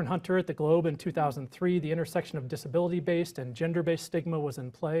 With Catherine Hunter at the Globe in 2003, the intersection of disability-based and gender-based stigma was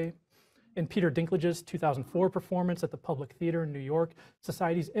in play. In Peter Dinklage's 2004 performance at the Public Theater in New York,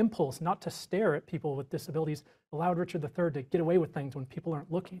 society's impulse not to stare at people with disabilities allowed Richard III to get away with things when people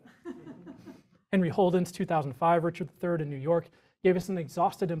aren't looking. Henry Holden's 2005 Richard III in New York gave us an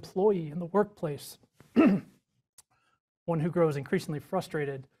exhausted employee in the workplace, one who grows increasingly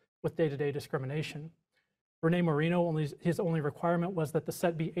frustrated with day-to-day discrimination. Rene Moreno, his only requirement was that the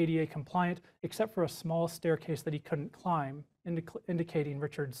set be ADA compliant, except for a small staircase that he couldn't climb, indicating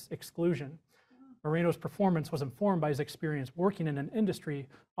Richard's exclusion. Moreno's performance was informed by his experience working in an industry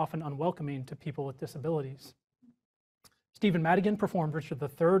often unwelcoming to people with disabilities. Stephen Madigan performed Richard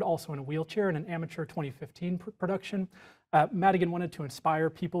III, also in a wheelchair, in an amateur 2015 production. Madigan wanted to inspire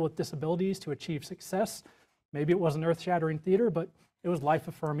people with disabilities to achieve success. Maybe it wasn't earth-shattering theater, but it was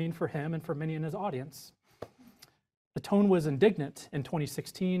life-affirming for him and for many in his audience. The tone was indignant in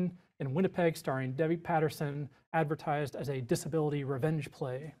 2016 in Winnipeg, starring Debbie Patterson, advertised as a disability revenge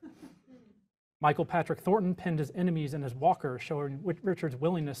play. Michael Patrick Thornton penned his enemies in his walker, showing Richard's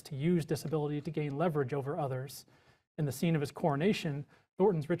willingness to use disability to gain leverage over others. In the scene of his coronation,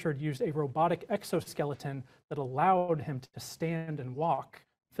 Thornton's Richard used a robotic exoskeleton that allowed him to stand and walk,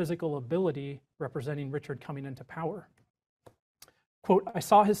 physical ability representing Richard coming into power. Quote, "I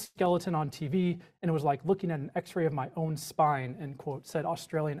saw his skeleton on TV and it was like looking at an x-ray of my own spine," end quote, said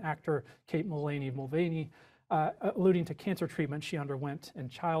Australian actor Kate Mulvaney, alluding to cancer treatment she underwent in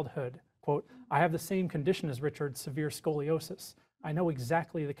childhood. Quote, "I have the same condition as Richard, severe scoliosis. I know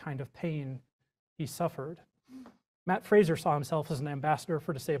exactly the kind of pain he suffered." Matt Fraser saw himself as an ambassador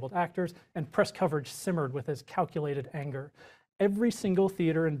for disabled actors, and press coverage simmered with his calculated anger. "Every single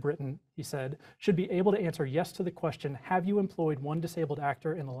theater in Britain," he said, "should be able to answer yes to the question, have you employed one disabled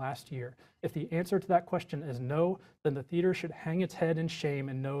actor in the last year? If the answer to that question is no, then the theater should hang its head in shame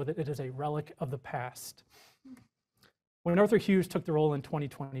and know that it is a relic of the past." When Arthur Hughes took the role in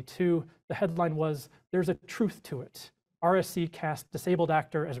 2022, the headline was, "There's a truth to it. RSC cast disabled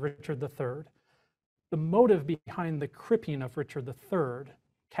actor as Richard III." The motive behind the cripping of Richard III,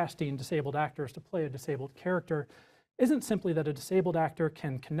 casting disabled actors to play a disabled character, isn't simply that a disabled actor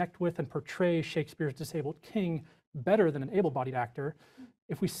can connect with and portray Shakespeare's disabled king better than an able-bodied actor.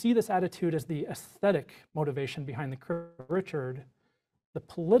 If we see this attitude as the aesthetic motivation behind the Richard, the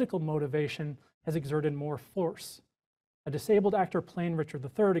political motivation has exerted more force. A disabled actor playing Richard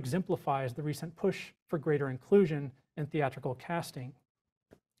III exemplifies the recent push for greater inclusion in theatrical casting.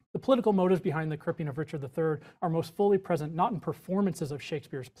 The political motives behind the cripping of Richard III are most fully present not in performances of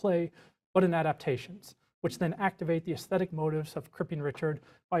Shakespeare's play, but in adaptations, which then activate the aesthetic motives of cripping Richard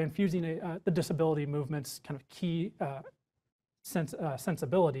by infusing the disability movement's kind of key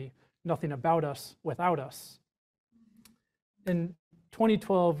sensibility, nothing about us without us. In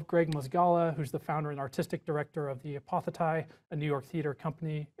 2012, Greg Mosgala, who's the founder and artistic director of the Apothetae, a New York theater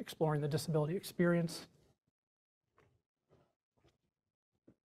company exploring the disability experience,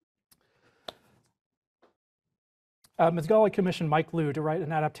 Mosgala commissioned Mike Liu to write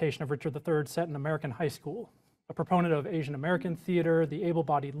an adaptation of Richard III set in American high school. A proponent of Asian American theater, the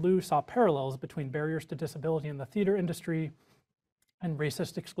able-bodied Liu saw parallels between barriers to disability in the theater industry and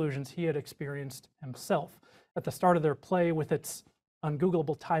racist exclusions he had experienced himself. At the start of their play, with its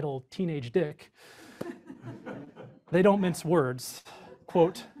ungoogleable title, Teenage Dick, they don't mince words.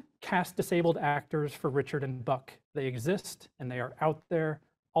 Quote, "Cast disabled actors for Richard and Buck. They exist and they are out there.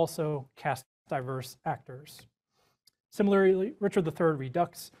 Also cast diverse actors." Similarly, Richard III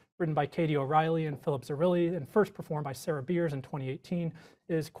Redux, written by Katie O'Reilly and Philip Zerilli and first performed by Sarah Beers in 2018,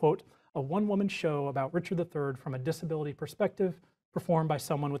 is, quote, "a one-woman show about Richard III from a disability perspective, performed by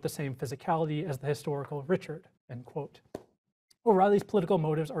someone with the same physicality as the historical Richard," end quote. O'Reilly's political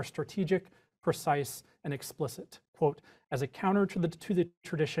motives are strategic, precise, and explicit. Quote, "As a counter to the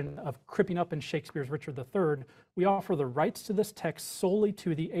tradition of cripping up in Shakespeare's Richard III, we offer the rights to this text solely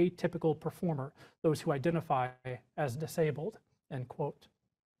to the atypical performer, those who identify as disabled," end quote.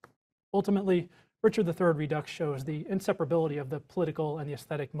 Ultimately, Richard III Redux shows the inseparability of the political and the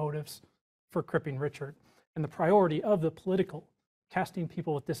aesthetic motives for cripping Richard, and the priority of the political. Casting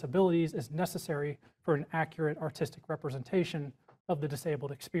people with disabilities is necessary for an accurate artistic representation of the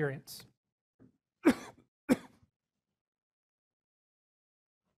disabled experience.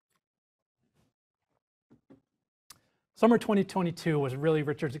 Summer 2022 was really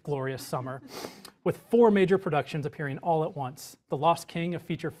Richard's glorious summer, with 4 major productions appearing all at once. The Lost King, a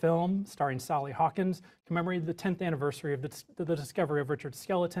feature film starring Sally Hawkins, commemorated the 10th anniversary of the discovery of Richard's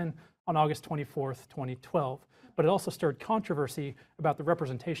skeleton on August 24th, 2012. But it also stirred controversy about the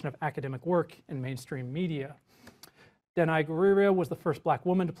representation of academic work in mainstream media. Denai Guerrero was the first black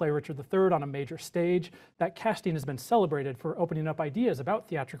woman to play Richard III on a major stage. That casting has been celebrated for opening up ideas about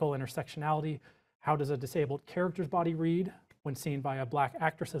theatrical intersectionality. How does a disabled character's body read when seen by a black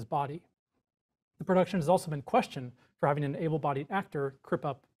actress's body? The production has also been questioned for having an able-bodied actor crip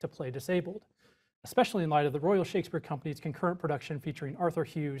up to play disabled, especially in light of the Royal Shakespeare Company's concurrent production featuring Arthur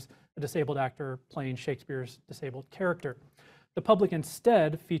Hughes, a disabled actor playing Shakespeare's disabled character. The public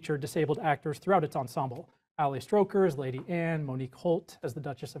instead featured disabled actors throughout its ensemble: Ali Stroker as Lady Anne, Monique Holt as the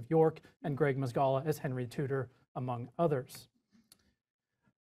Duchess of York, and Greg Mazgala as Henry Tudor, among others.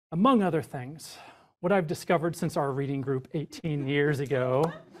 Among other things, what I've discovered since our reading group 18 years ago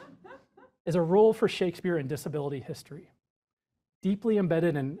is a role for Shakespeare in disability history. Deeply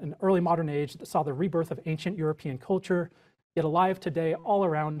embedded in an early modern age that saw the rebirth of ancient European culture, yet alive today all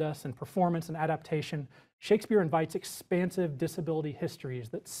around us in performance and adaptation, Shakespeare invites expansive disability histories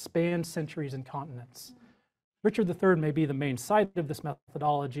that span centuries and continents. Richard III may be the main site of this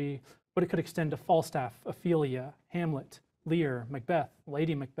methodology, but it could extend to Falstaff, Ophelia, Hamlet, Lear, Macbeth,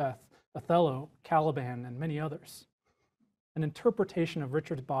 Lady Macbeth, Othello, Caliban, and many others. An interpretation of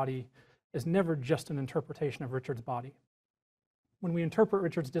Richard's body is never just an interpretation of Richard's body. When we interpret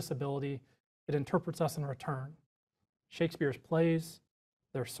Richard's disability, it interprets us in return. Shakespeare's plays,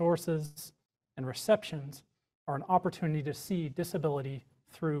 their sources, and receptions are an opportunity to see disability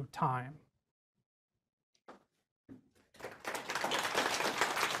through time.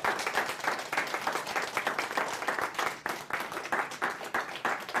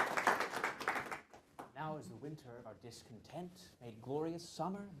 Now is the winter of our discontent, made glorious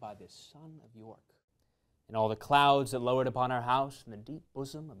summer by this sun of York, and all the clouds that lowered upon our house in the deep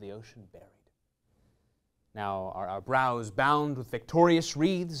bosom of the ocean buried. Now are our brows bound with victorious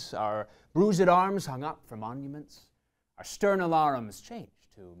wreaths, our bruised arms hung up for monuments, our stern alarums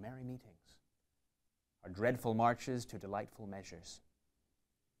changed to merry meetings, our dreadful marches to delightful measures.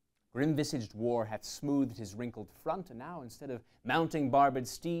 Grim-visaged war hath smoothed his wrinkled front, and now, instead of mounting barbed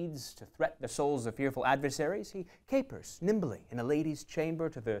steeds to threat the souls of fearful adversaries, he capers nimbly in a lady's chamber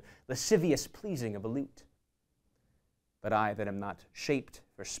to the lascivious pleasing of a lute. But I that am not shaped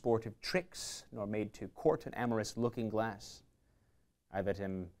for sportive tricks, nor made to court an amorous looking-glass, I that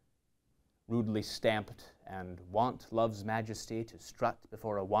am rudely stamped, and want love's majesty to strut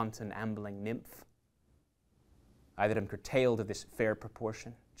before a wanton ambling nymph, I that am curtailed of this fair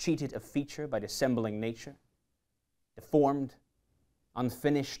proportion, cheated of feature by dissembling nature, deformed,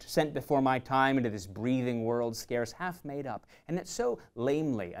 unfinished, sent before my time into this breathing world scarce half made up, and yet so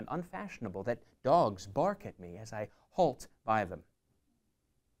lamely and unfashionable that dogs bark at me as I halt by them.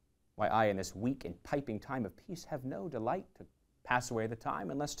 Why, I in this weak and piping time of peace have no delight to pass away the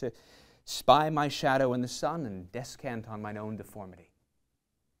time, unless to spy my shadow in the sun and descant on mine own deformity.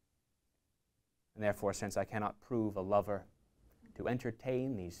 And therefore, since I cannot prove a lover, to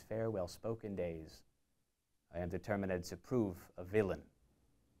entertain these fair, well-spoken days, I am determined to prove a villain,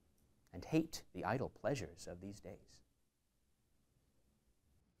 and hate the idle pleasures of these days.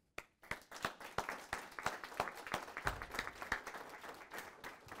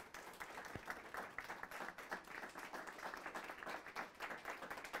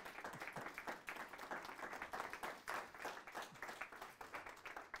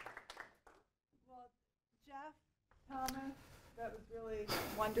 Well, Jeff, Thomas, that was really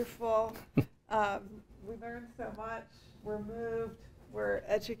wonderful. We learned so much. We're moved. We're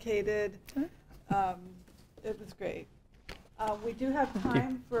educated. It was great. We do have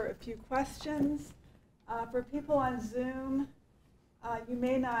time for a few questions. For people on Zoom, you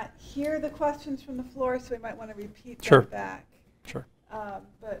may not hear the questions from the floor, so we might want to repeat them back. Sure.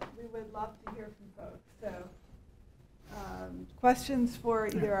 But we would love to hear from folks. So questions for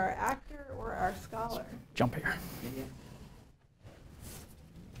either our actor or our scholar. Jump here.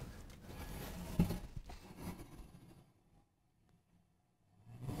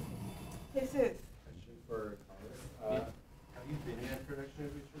 Jesus. Question for Thomas. Have you been in a production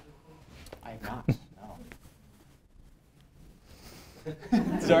of Richard before? I have not, no.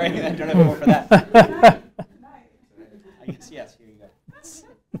 Sorry, I don't have more for that. Nice. I guess yes, here you go. So this is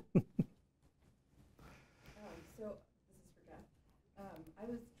for Jeff. I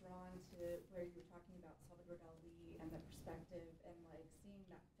was drawn to where you were talking about Salvador Dali and the perspective and like seeing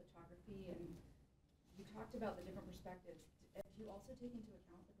that photography, and you talked about the different perspectives. Have you also taken into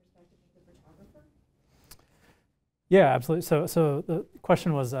account the perspective of the photographer? Yeah, absolutely. So the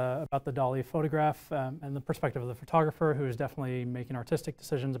question was about the Dali photograph and the perspective of the photographer, who is definitely making artistic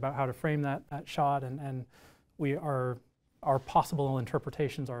decisions about how to frame that shot, and our possible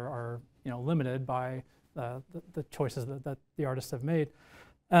interpretations are limited by the choices that the artists have made.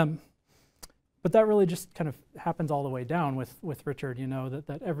 but that really just kind of happens all the way down with Richard, you know,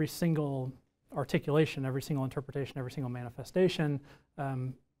 that every single articulation, every single interpretation, every single manifestation,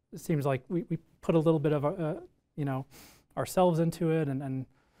 it seems like we put a little bit of, you know, ourselves into it, and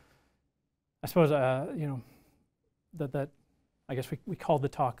I suppose, you know, that I guess we called the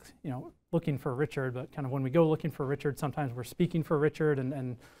talk, you know, looking for Richard, but kind of when we go looking for Richard, sometimes we're speaking for Richard,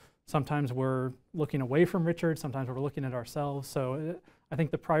 and sometimes we're looking away from Richard, sometimes we're looking at ourselves. So I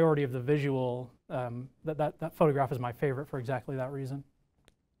think the priority of the visual, that photograph is my favorite for exactly that reason.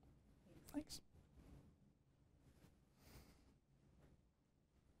 Thanks.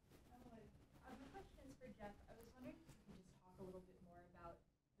 The question is for Jeff. I was wondering if you could just talk a little bit more about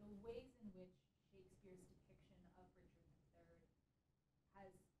the ways in which Shakespeare's depiction of Richard III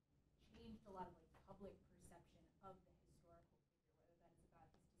has changed a lot of like public perception of the historical figure, whether that is about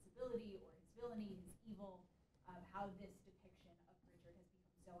his disability or his villainy, his evil, how this depiction of Richard has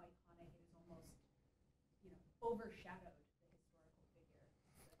become so iconic it has almost, you know, overshadowed the historical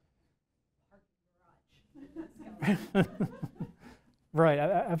figure. Parking garage. Right,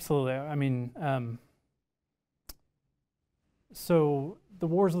 absolutely. I mean, so the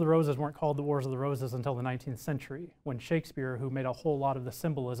Wars of the Roses weren't called the Wars of the Roses until the 19th century, when Shakespeare, who made a whole lot of the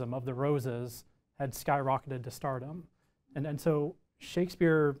symbolism of the roses, had skyrocketed to stardom. And so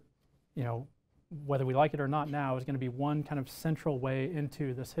Shakespeare, you know, whether we like it or not now, is going to be one kind of central way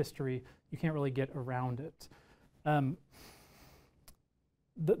into this history. You can't really get around it.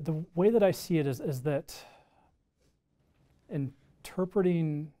 The way that I see it is that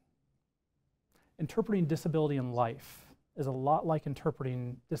interpreting disability in life is a lot like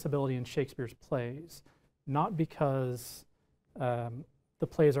interpreting disability in Shakespeare's plays, not because the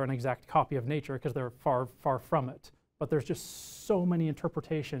plays are an exact copy of nature, because they're far, far from it, but there's just so many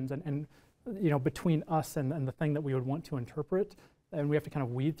interpretations and you know, between us and the thing that we would want to interpret, and we have to kind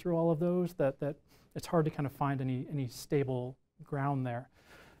of weed through all of those, that it's hard to kind of find any stable ground there.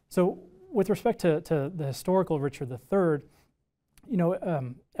 So with respect to the historical Richard III, you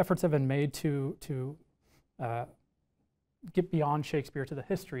know, efforts have been made to get beyond Shakespeare to the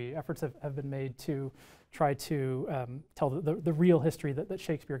history. Efforts have been made to try to tell the real history that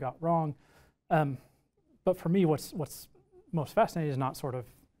Shakespeare got wrong. But for me, what's most fascinating is not sort of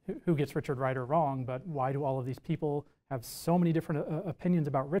who gets Richard right or wrong, but why do all of these people have so many different opinions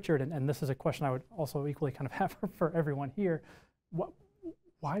about Richard? And this is a question I would also equally kind of have for everyone here.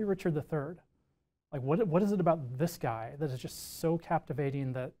 Why Richard III? Like, what is it about this guy that is just so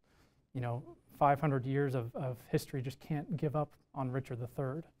captivating that, you know, 500 years of history just can't give up on Richard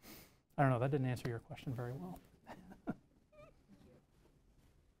III? I don't know, that didn't answer your question very well.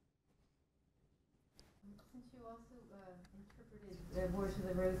 Since you also interpreted Wars of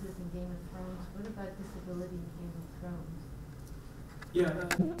the Roses in Game of Thrones, what about disability in Game of Thrones?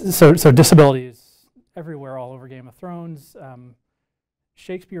 Yeah. So disability is everywhere, all over Game of Thrones.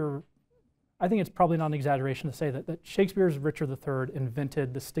 Shakespeare, I think it's probably not an exaggeration to say that Shakespeare's Richard III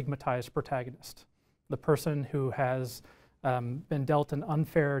invented the stigmatized protagonist, the person who has been dealt an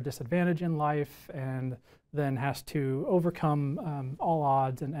unfair disadvantage in life and then has to overcome all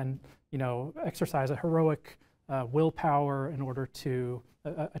odds and you know, exercise a heroic willpower in order to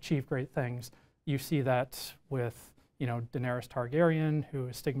achieve great things. You see that with, you know, Daenerys Targaryen, who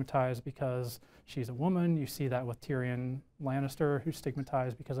is stigmatized because she's a woman. You see that with Tyrion Lannister, who's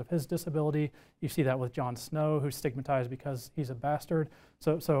stigmatized because of his disability. You see that with Jon Snow, who's stigmatized because he's a bastard.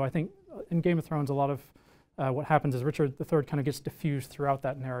 So I think in Game of Thrones, a lot of what happens is Richard III kind of gets diffused throughout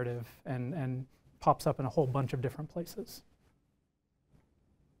that narrative and pops up in a whole bunch of different places.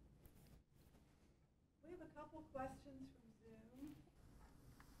 We have a couple questions from Zoom.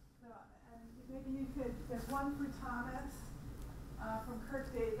 So, and maybe you could, there's one for Thomas from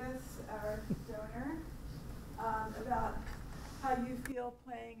Kirk Davis, our donor, about how you feel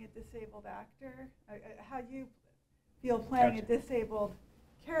playing a disabled actor, how you feel playing a disabled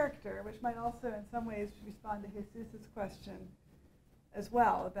character, which might also in some ways respond to Jesus' question as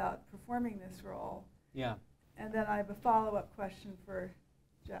well about performing this role. Yeah. And then I have a follow-up question for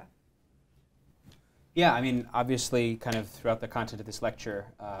Jeff. Yeah, I mean, obviously, kind of throughout the content of this lecture,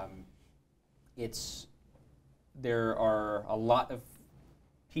 there are a lot of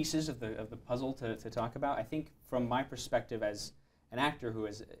pieces of the puzzle to talk about. I think from my perspective as an actor who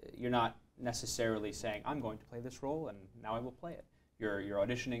is, you're not necessarily saying, I'm going to play this role and now I will play it. You're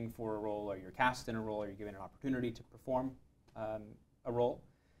auditioning for a role, or you're cast in a role, or you're given an opportunity to perform a role.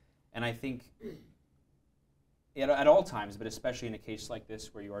 And I think at all times, but especially in a case like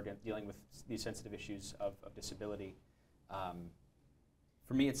this where you are dealing with these sensitive issues of disability,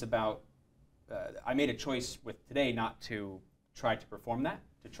 for me it's about, I made a choice with today not to try to perform that,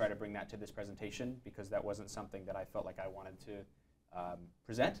 to try to bring that to this presentation, because that wasn't something that I felt like I wanted to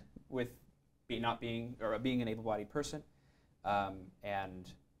present with being an able-bodied person.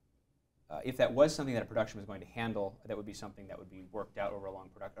 If that was something that a production was going to handle, that would be something that would be worked out over a long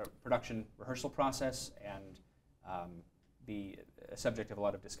production rehearsal process and be a subject of a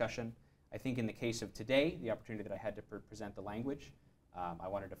lot of discussion. I think in the case of today, the opportunity that I had to present the language, I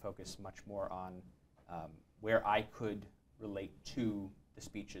wanted to focus much more on where I could relate to the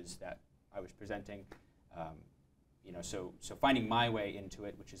speeches that I was presenting. So finding my way into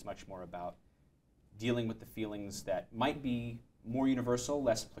it, which is much more about dealing with the feelings that might be more universal,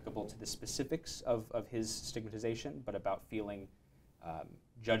 less applicable to the specifics of his stigmatization, but about feeling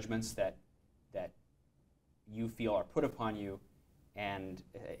judgments that you feel are put upon you. And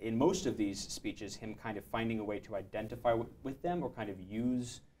in most of these speeches, him kind of finding a way to identify with them, or kind of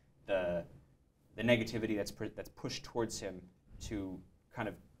use the negativity that's pushed towards him to kind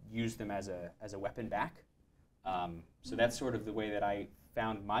of use them as a weapon back. So that's sort of the way that I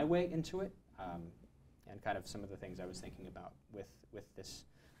found my way into it, and kind of some of the things I was thinking about with this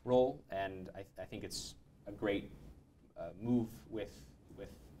role. And I think it's a great move with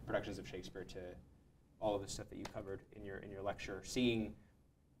productions of Shakespeare to all of the stuff that you covered in your lecture, seeing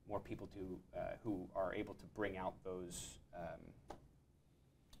more people who are able to bring out those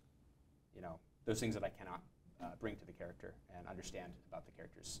those things that I cannot bring to the character and understand about the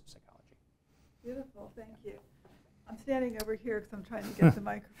character's psychology. Beautiful, thank you. I'm standing over here because I'm trying to get the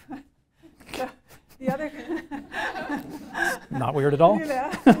microphone. So the other Not weird at all.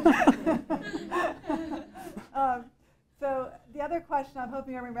 So the other question, I'm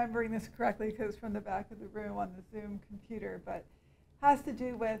hoping I'm remembering this correctly because from the back of the room on the Zoom computer, but has to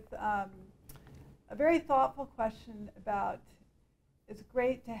do with a very thoughtful question about, it's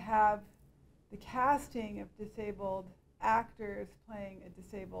great to have the casting of disabled actors playing a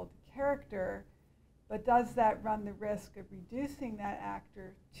disabled character, but does that run the risk of reducing that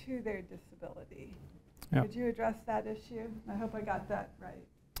actor to their disability? Yeah. Could you address that issue? I hope I got that right.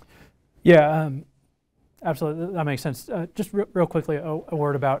 Yeah, absolutely, that makes sense. Just real quickly, a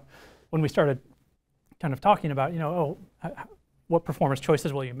word about when we started kind of talking about, what performance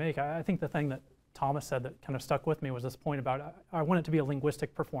choices will you make? I think the thing that Thomas said that kind of stuck with me was this point about, I want it to be a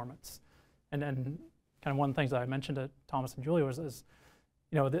linguistic performance. And then kind of one of the things that I mentioned to Thomas and Julia was,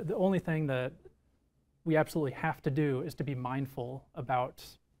 the only thing that we absolutely have to do is to be mindful about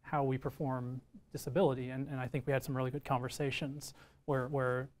how we perform disability. And I think we had some really good conversations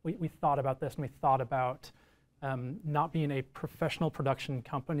where we thought about this, and we thought about not being a professional production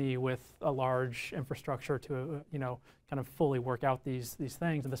company with a large infrastructure to kind of fully work out these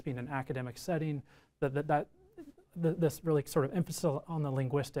things, and this being an academic setting, this really sort of emphasis on the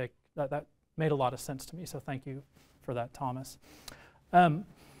linguistic, that made a lot of sense to me. So thank you for that, Thomas.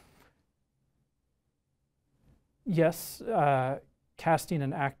 Yes, casting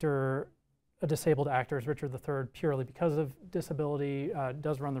a disabled actor as Richard III purely because of disability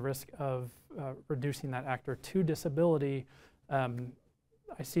does run the risk of reducing that actor to disability. I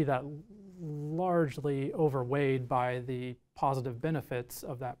see that largely overweighed by the positive benefits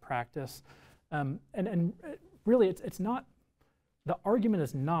of that practice. And really, it's not, the argument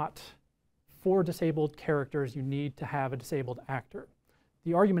is not for disabled characters you need to have a disabled actor.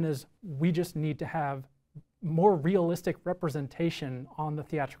 The argument is we just need to have more realistic representation on the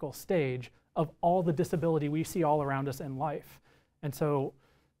theatrical stage of all the disability we see all around us in life. And so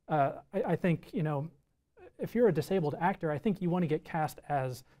I think, if you're a disabled actor, I think you want to get cast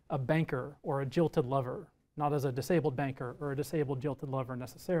as a banker or a jilted lover, not as a disabled banker or a disabled jilted lover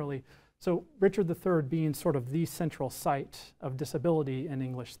necessarily. So Richard III being sort of the central site of disability in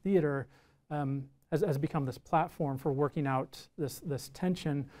English theater has become this platform for working out this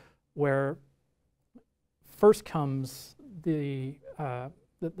tension where first comes the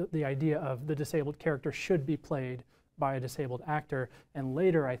idea of the disabled character should be played by a disabled actor, and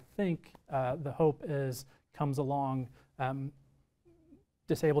later I think the hope comes along,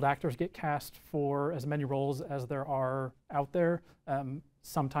 disabled actors get cast for as many roles as there are out there.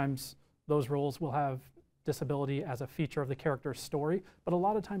 Sometimes those roles will have disability as a feature of the character's story, but a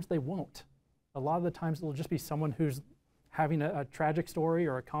lot of times they won't. A lot of the times it'll just be someone who's having a tragic story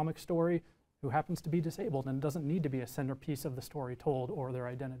or a comic story who happens to be disabled, and it doesn't need to be a centerpiece of the story told or their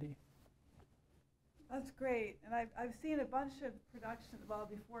identity. That's great, and I've seen a bunch of productions, well,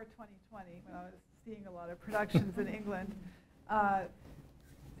 before 2020, when I was seeing a lot of productions in England, I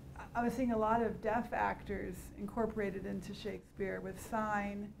was seeing a lot of deaf actors incorporated into Shakespeare with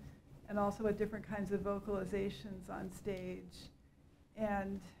sign, and also with different kinds of vocalizations on stage.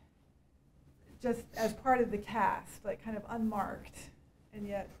 And just as part of the cast, like kind of unmarked and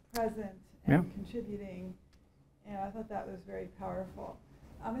yet present and contributing. And I thought that was very powerful.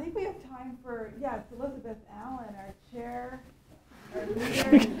 I think we have time for, yes, Elizabeth Allen, our chair, our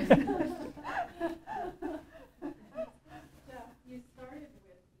leader. You started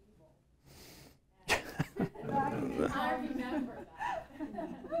with evil. And I remember that. So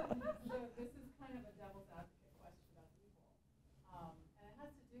this is kind of a devil's advocate question about evil. And it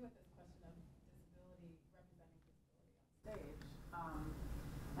has to do with this question of disability, representing disability on stage.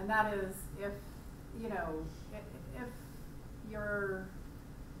 And that is if you're,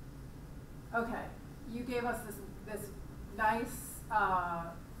 okay, you gave us this nice,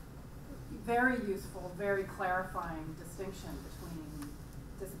 very useful, very clarifying distinction between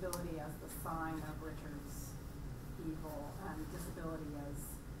disability as the sign of Richard's evil and disability as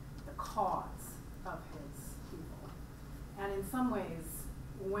the cause of his evil. And in some ways,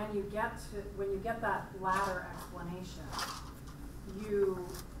 when you get that latter explanation,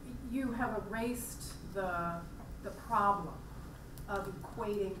 you have erased the problem of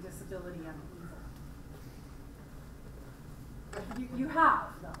equating disability and evil. You have,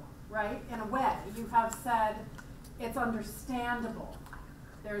 though, right? In a way, you have said it's understandable.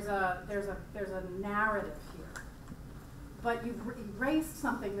 There's a narrative here, but you've erased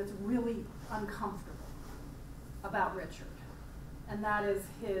something that's really uncomfortable about Richard, and that is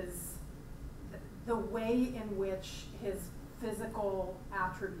the way in which his physical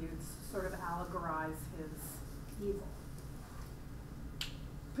attributes sort of allegorize his evil,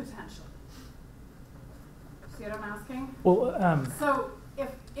 potentially. See what I'm asking? Well, so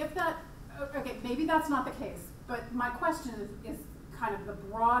if that, okay, maybe that's not the case, but my question is kind of the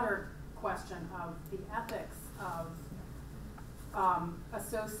broader question of the ethics of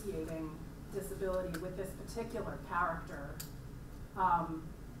associating disability with this particular character.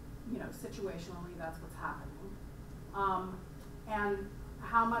 Situationally, that's what's happening. And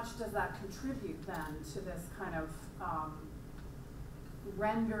how much does that contribute then to this kind of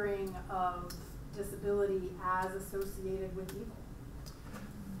rendering of disability as associated with evil?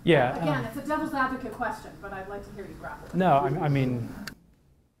 yeah. Again, it's a devil's advocate question, but I'd like to hear you grapple. No, I mean,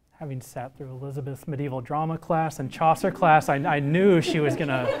 having sat through Elizabeth's medieval drama class and Chaucer class, I knew she was going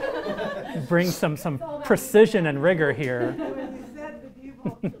to bring some precision and rigor here. When you said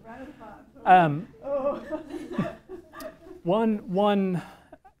medieval to Renaissance.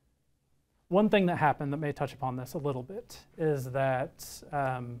 One thing that happened that may touch upon this a little bit is that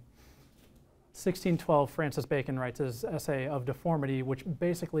 1612, Francis Bacon writes his essay of deformity, which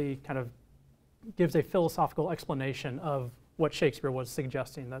basically kind of gives a philosophical explanation of what Shakespeare was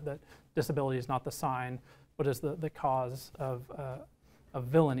suggesting, that disability is not the sign, but is the cause of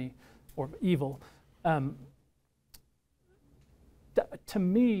villainy or evil. To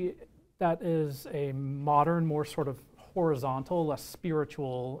me, that is a modern, more sort of horizontal, less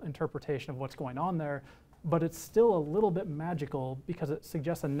spiritual interpretation of what's going on there, but it's still a little bit magical because it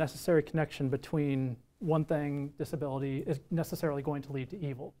suggests a necessary connection between one thing, disability, is necessarily going to lead to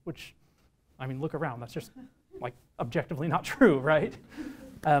evil, which, I mean, look around, that's just like objectively not true, right?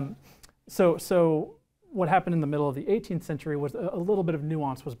 So what happened in the middle of the 18th century was a little bit of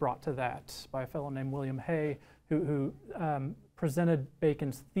nuance was brought to that by a fellow named William Hay, who presented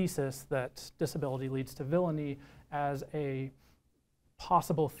Bacon's thesis that disability leads to villainy as a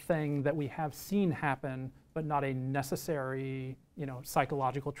possible thing that we have seen happen, but not a necessary,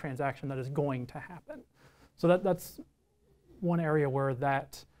 psychological transaction that is going to happen. So that's one area where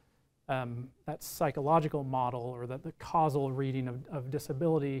that psychological model, or the causal reading of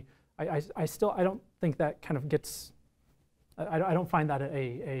disability, I don't think that kind of gets, I don't find that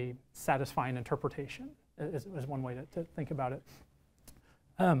a satisfying interpretation, is one way to think about it.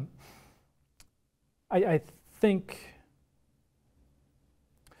 I think,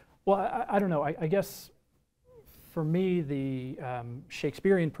 well, I don't know, I guess for me the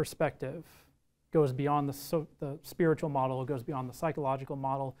Shakespearean perspective goes beyond the spiritual model, goes beyond the psychological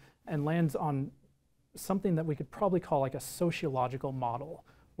model, and lands on something that we could probably call like a sociological model,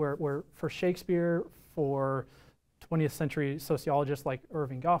 where for Shakespeare, for 20th century sociologists like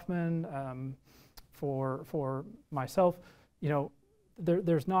Irving Goffman, for myself,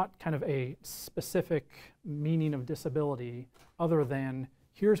 there's not kind of a specific meaning of disability other than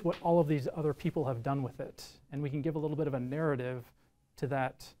here's what all of these other people have done with it. And we can give a little bit of a narrative to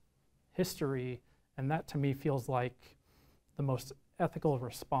that history, and that to me feels like the most ethical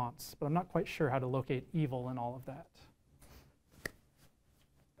response. But I'm not quite sure how to locate evil in all of that.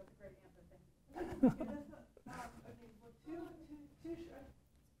 That's a great answer, thank you.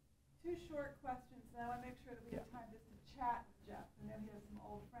 Two short questions. Now I make sure that we have time just to chat with Jeff. I know he has some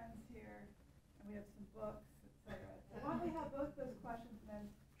old friends here. we have some books, etc. So why don't we have both those questions, and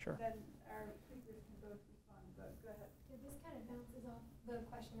then our speakers can both respond. Go ahead. So this kind of bounces off the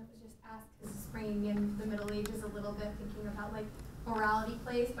question that was just asked, because spring in the Middle Ages a little bit, thinking about like morality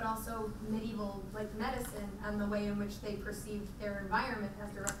plays, but also medieval like medicine and the way in which they perceived their environment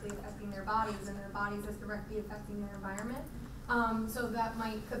as directly affecting their bodies, and their bodies as directly affecting their environment. So that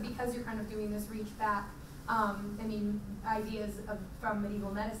might, because you're kind of doing this reach back, I mean, ideas from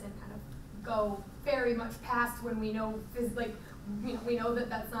medieval medicine kind of go very much past when we know, we know that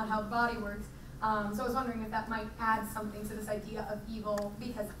that's not how the body works. So I was wondering if that might add something to this idea of evil,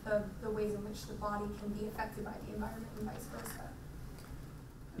 because the ways in which the body can be affected by the environment and vice versa.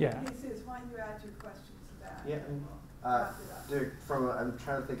 Yeah. Jesus, why don't you add your questions to that? Yeah. Derek, I'm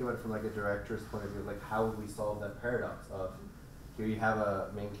trying to think about it from like a director's point of view, like how would we solve that paradox of, here you have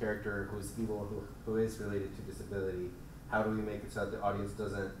a main character who is evil, who is related to disability. How do we make it so that the audience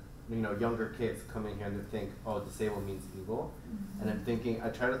doesn't, younger kids come in here and they think, oh, disabled means evil? Mm-hmm. And I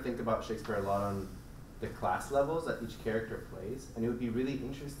try to think about Shakespeare a lot on the class levels that each character plays, and it would be really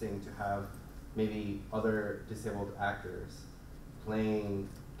interesting to have maybe other disabled actors playing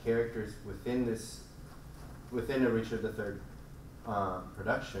characters within a Richard III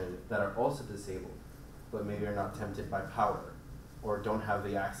production that are also disabled, but maybe are not tempted by power, or don't have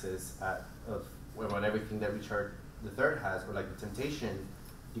the access of everything that Richard III has, or like the temptation,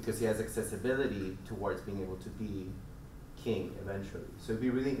 because he has accessibility towards being able to be king eventually. So it'd be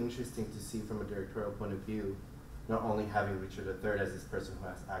really interesting to see from a directorial point of view, not only having Richard III as this person who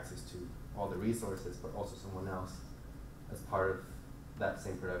has access to all the resources, but also someone else as part of that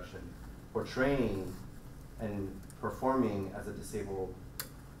same production, portraying and performing as a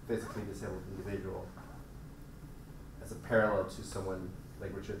physically disabled individual, as a parallel to someone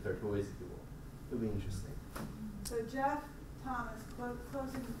like Richard III who is evil. It would be interesting. So Jeff, Thomas,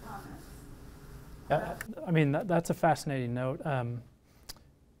 closing comments. Yeah, I mean, that's a fascinating note.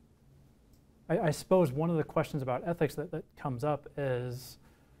 I suppose one of the questions about ethics that comes up is,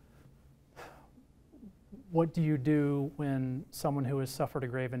 what do you do when someone who has suffered a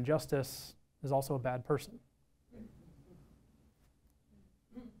grave injustice is also a bad person?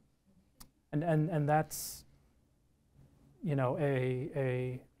 And that's,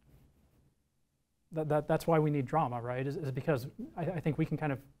 that's why we need drama, right? Is because I think we can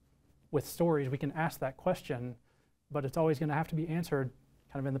kind of, with stories, we can ask that question, but it's always going to have to be answered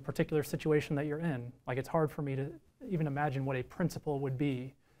kind of in the particular situation that you're in. Like, it's hard for me to even imagine what a principle would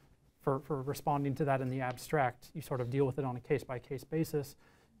be for responding to that in the abstract. You sort of deal with it on a case-by-case basis.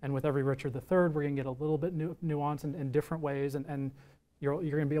 And with every Richard III, we're going to get a little bit nuance in different ways, and you're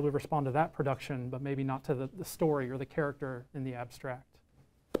going to be able to respond to that production, but maybe not to the story or the character in the abstract.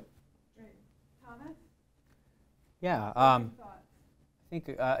 Great. Thomas? Yeah, I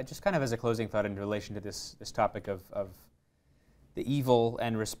think just kind of as a closing thought in relation to this topic of the evil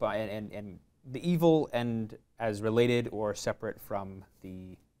and the evil and as related or separate from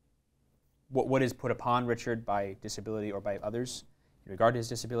what is put upon Richard by disability or by others in regard to his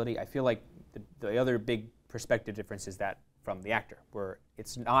disability. I feel like the other big perspective difference is that from the actor, where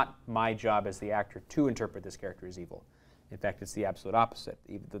it's not my job as the actor to interpret this character as evil. In fact, it's the absolute opposite.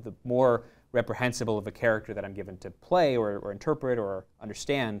 The more reprehensible of a character that I'm given to play or interpret or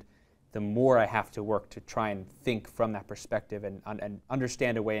understand, the more I have to work to try and think from that perspective and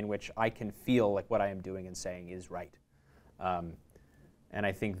understand a way in which I can feel like what I am doing and saying is right. And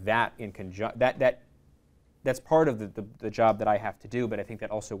I think that that's part of the job that I have to do, but I think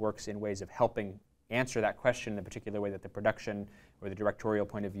that also works in ways of helping answer that question in a particular way that the production or the directorial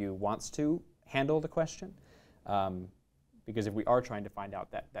point of view wants to handle the question. Because if we are trying to find out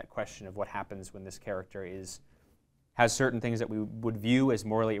that question of what happens when this character has certain things that we would view as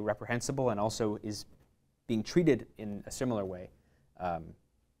morally reprehensible and also is being treated in a similar way,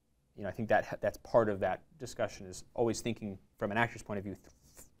 I think that's part of that discussion, is always thinking from an actor's point of view.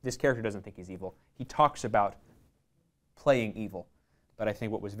 This character doesn't think he's evil. He talks about playing evil. But I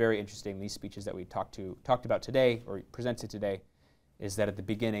think what was very interesting in these speeches that we talked about today, or presented today, is that at the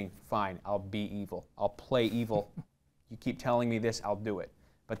beginning, fine, I'll be evil. I'll play evil. You keep telling me this, I'll do it.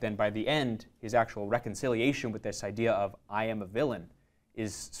 But then by the end, his actual reconciliation with this idea of I am a villain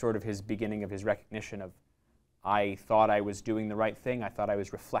is sort of his beginning of his recognition of, I thought I was doing the right thing. I thought I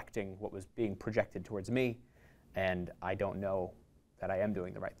was reflecting what was being projected towards me, and I don't know that I am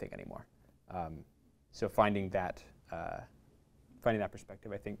doing the right thing anymore. So finding that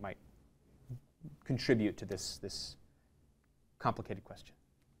perspective, I think, might contribute to this complicated question.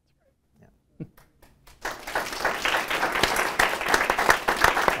 Yeah.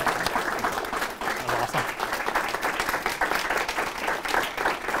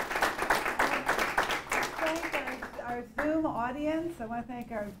 Zoom audience. I want to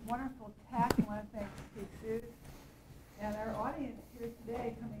thank our wonderful tech. I want to thank Jesus and our audience here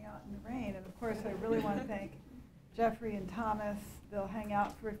today coming out in the rain. And of course, I really want to thank Jeffrey and Thomas. They'll hang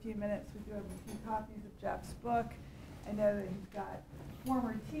out for a few minutes. We do have a few copies of Jeff's book. I know that he's got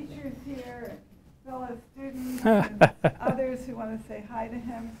former teachers here and fellow students and others who want to say hi to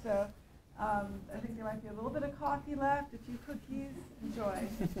him. So I think there might be a little bit of coffee left, a few cookies. Enjoy.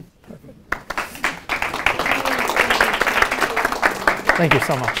 Thank you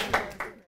so much.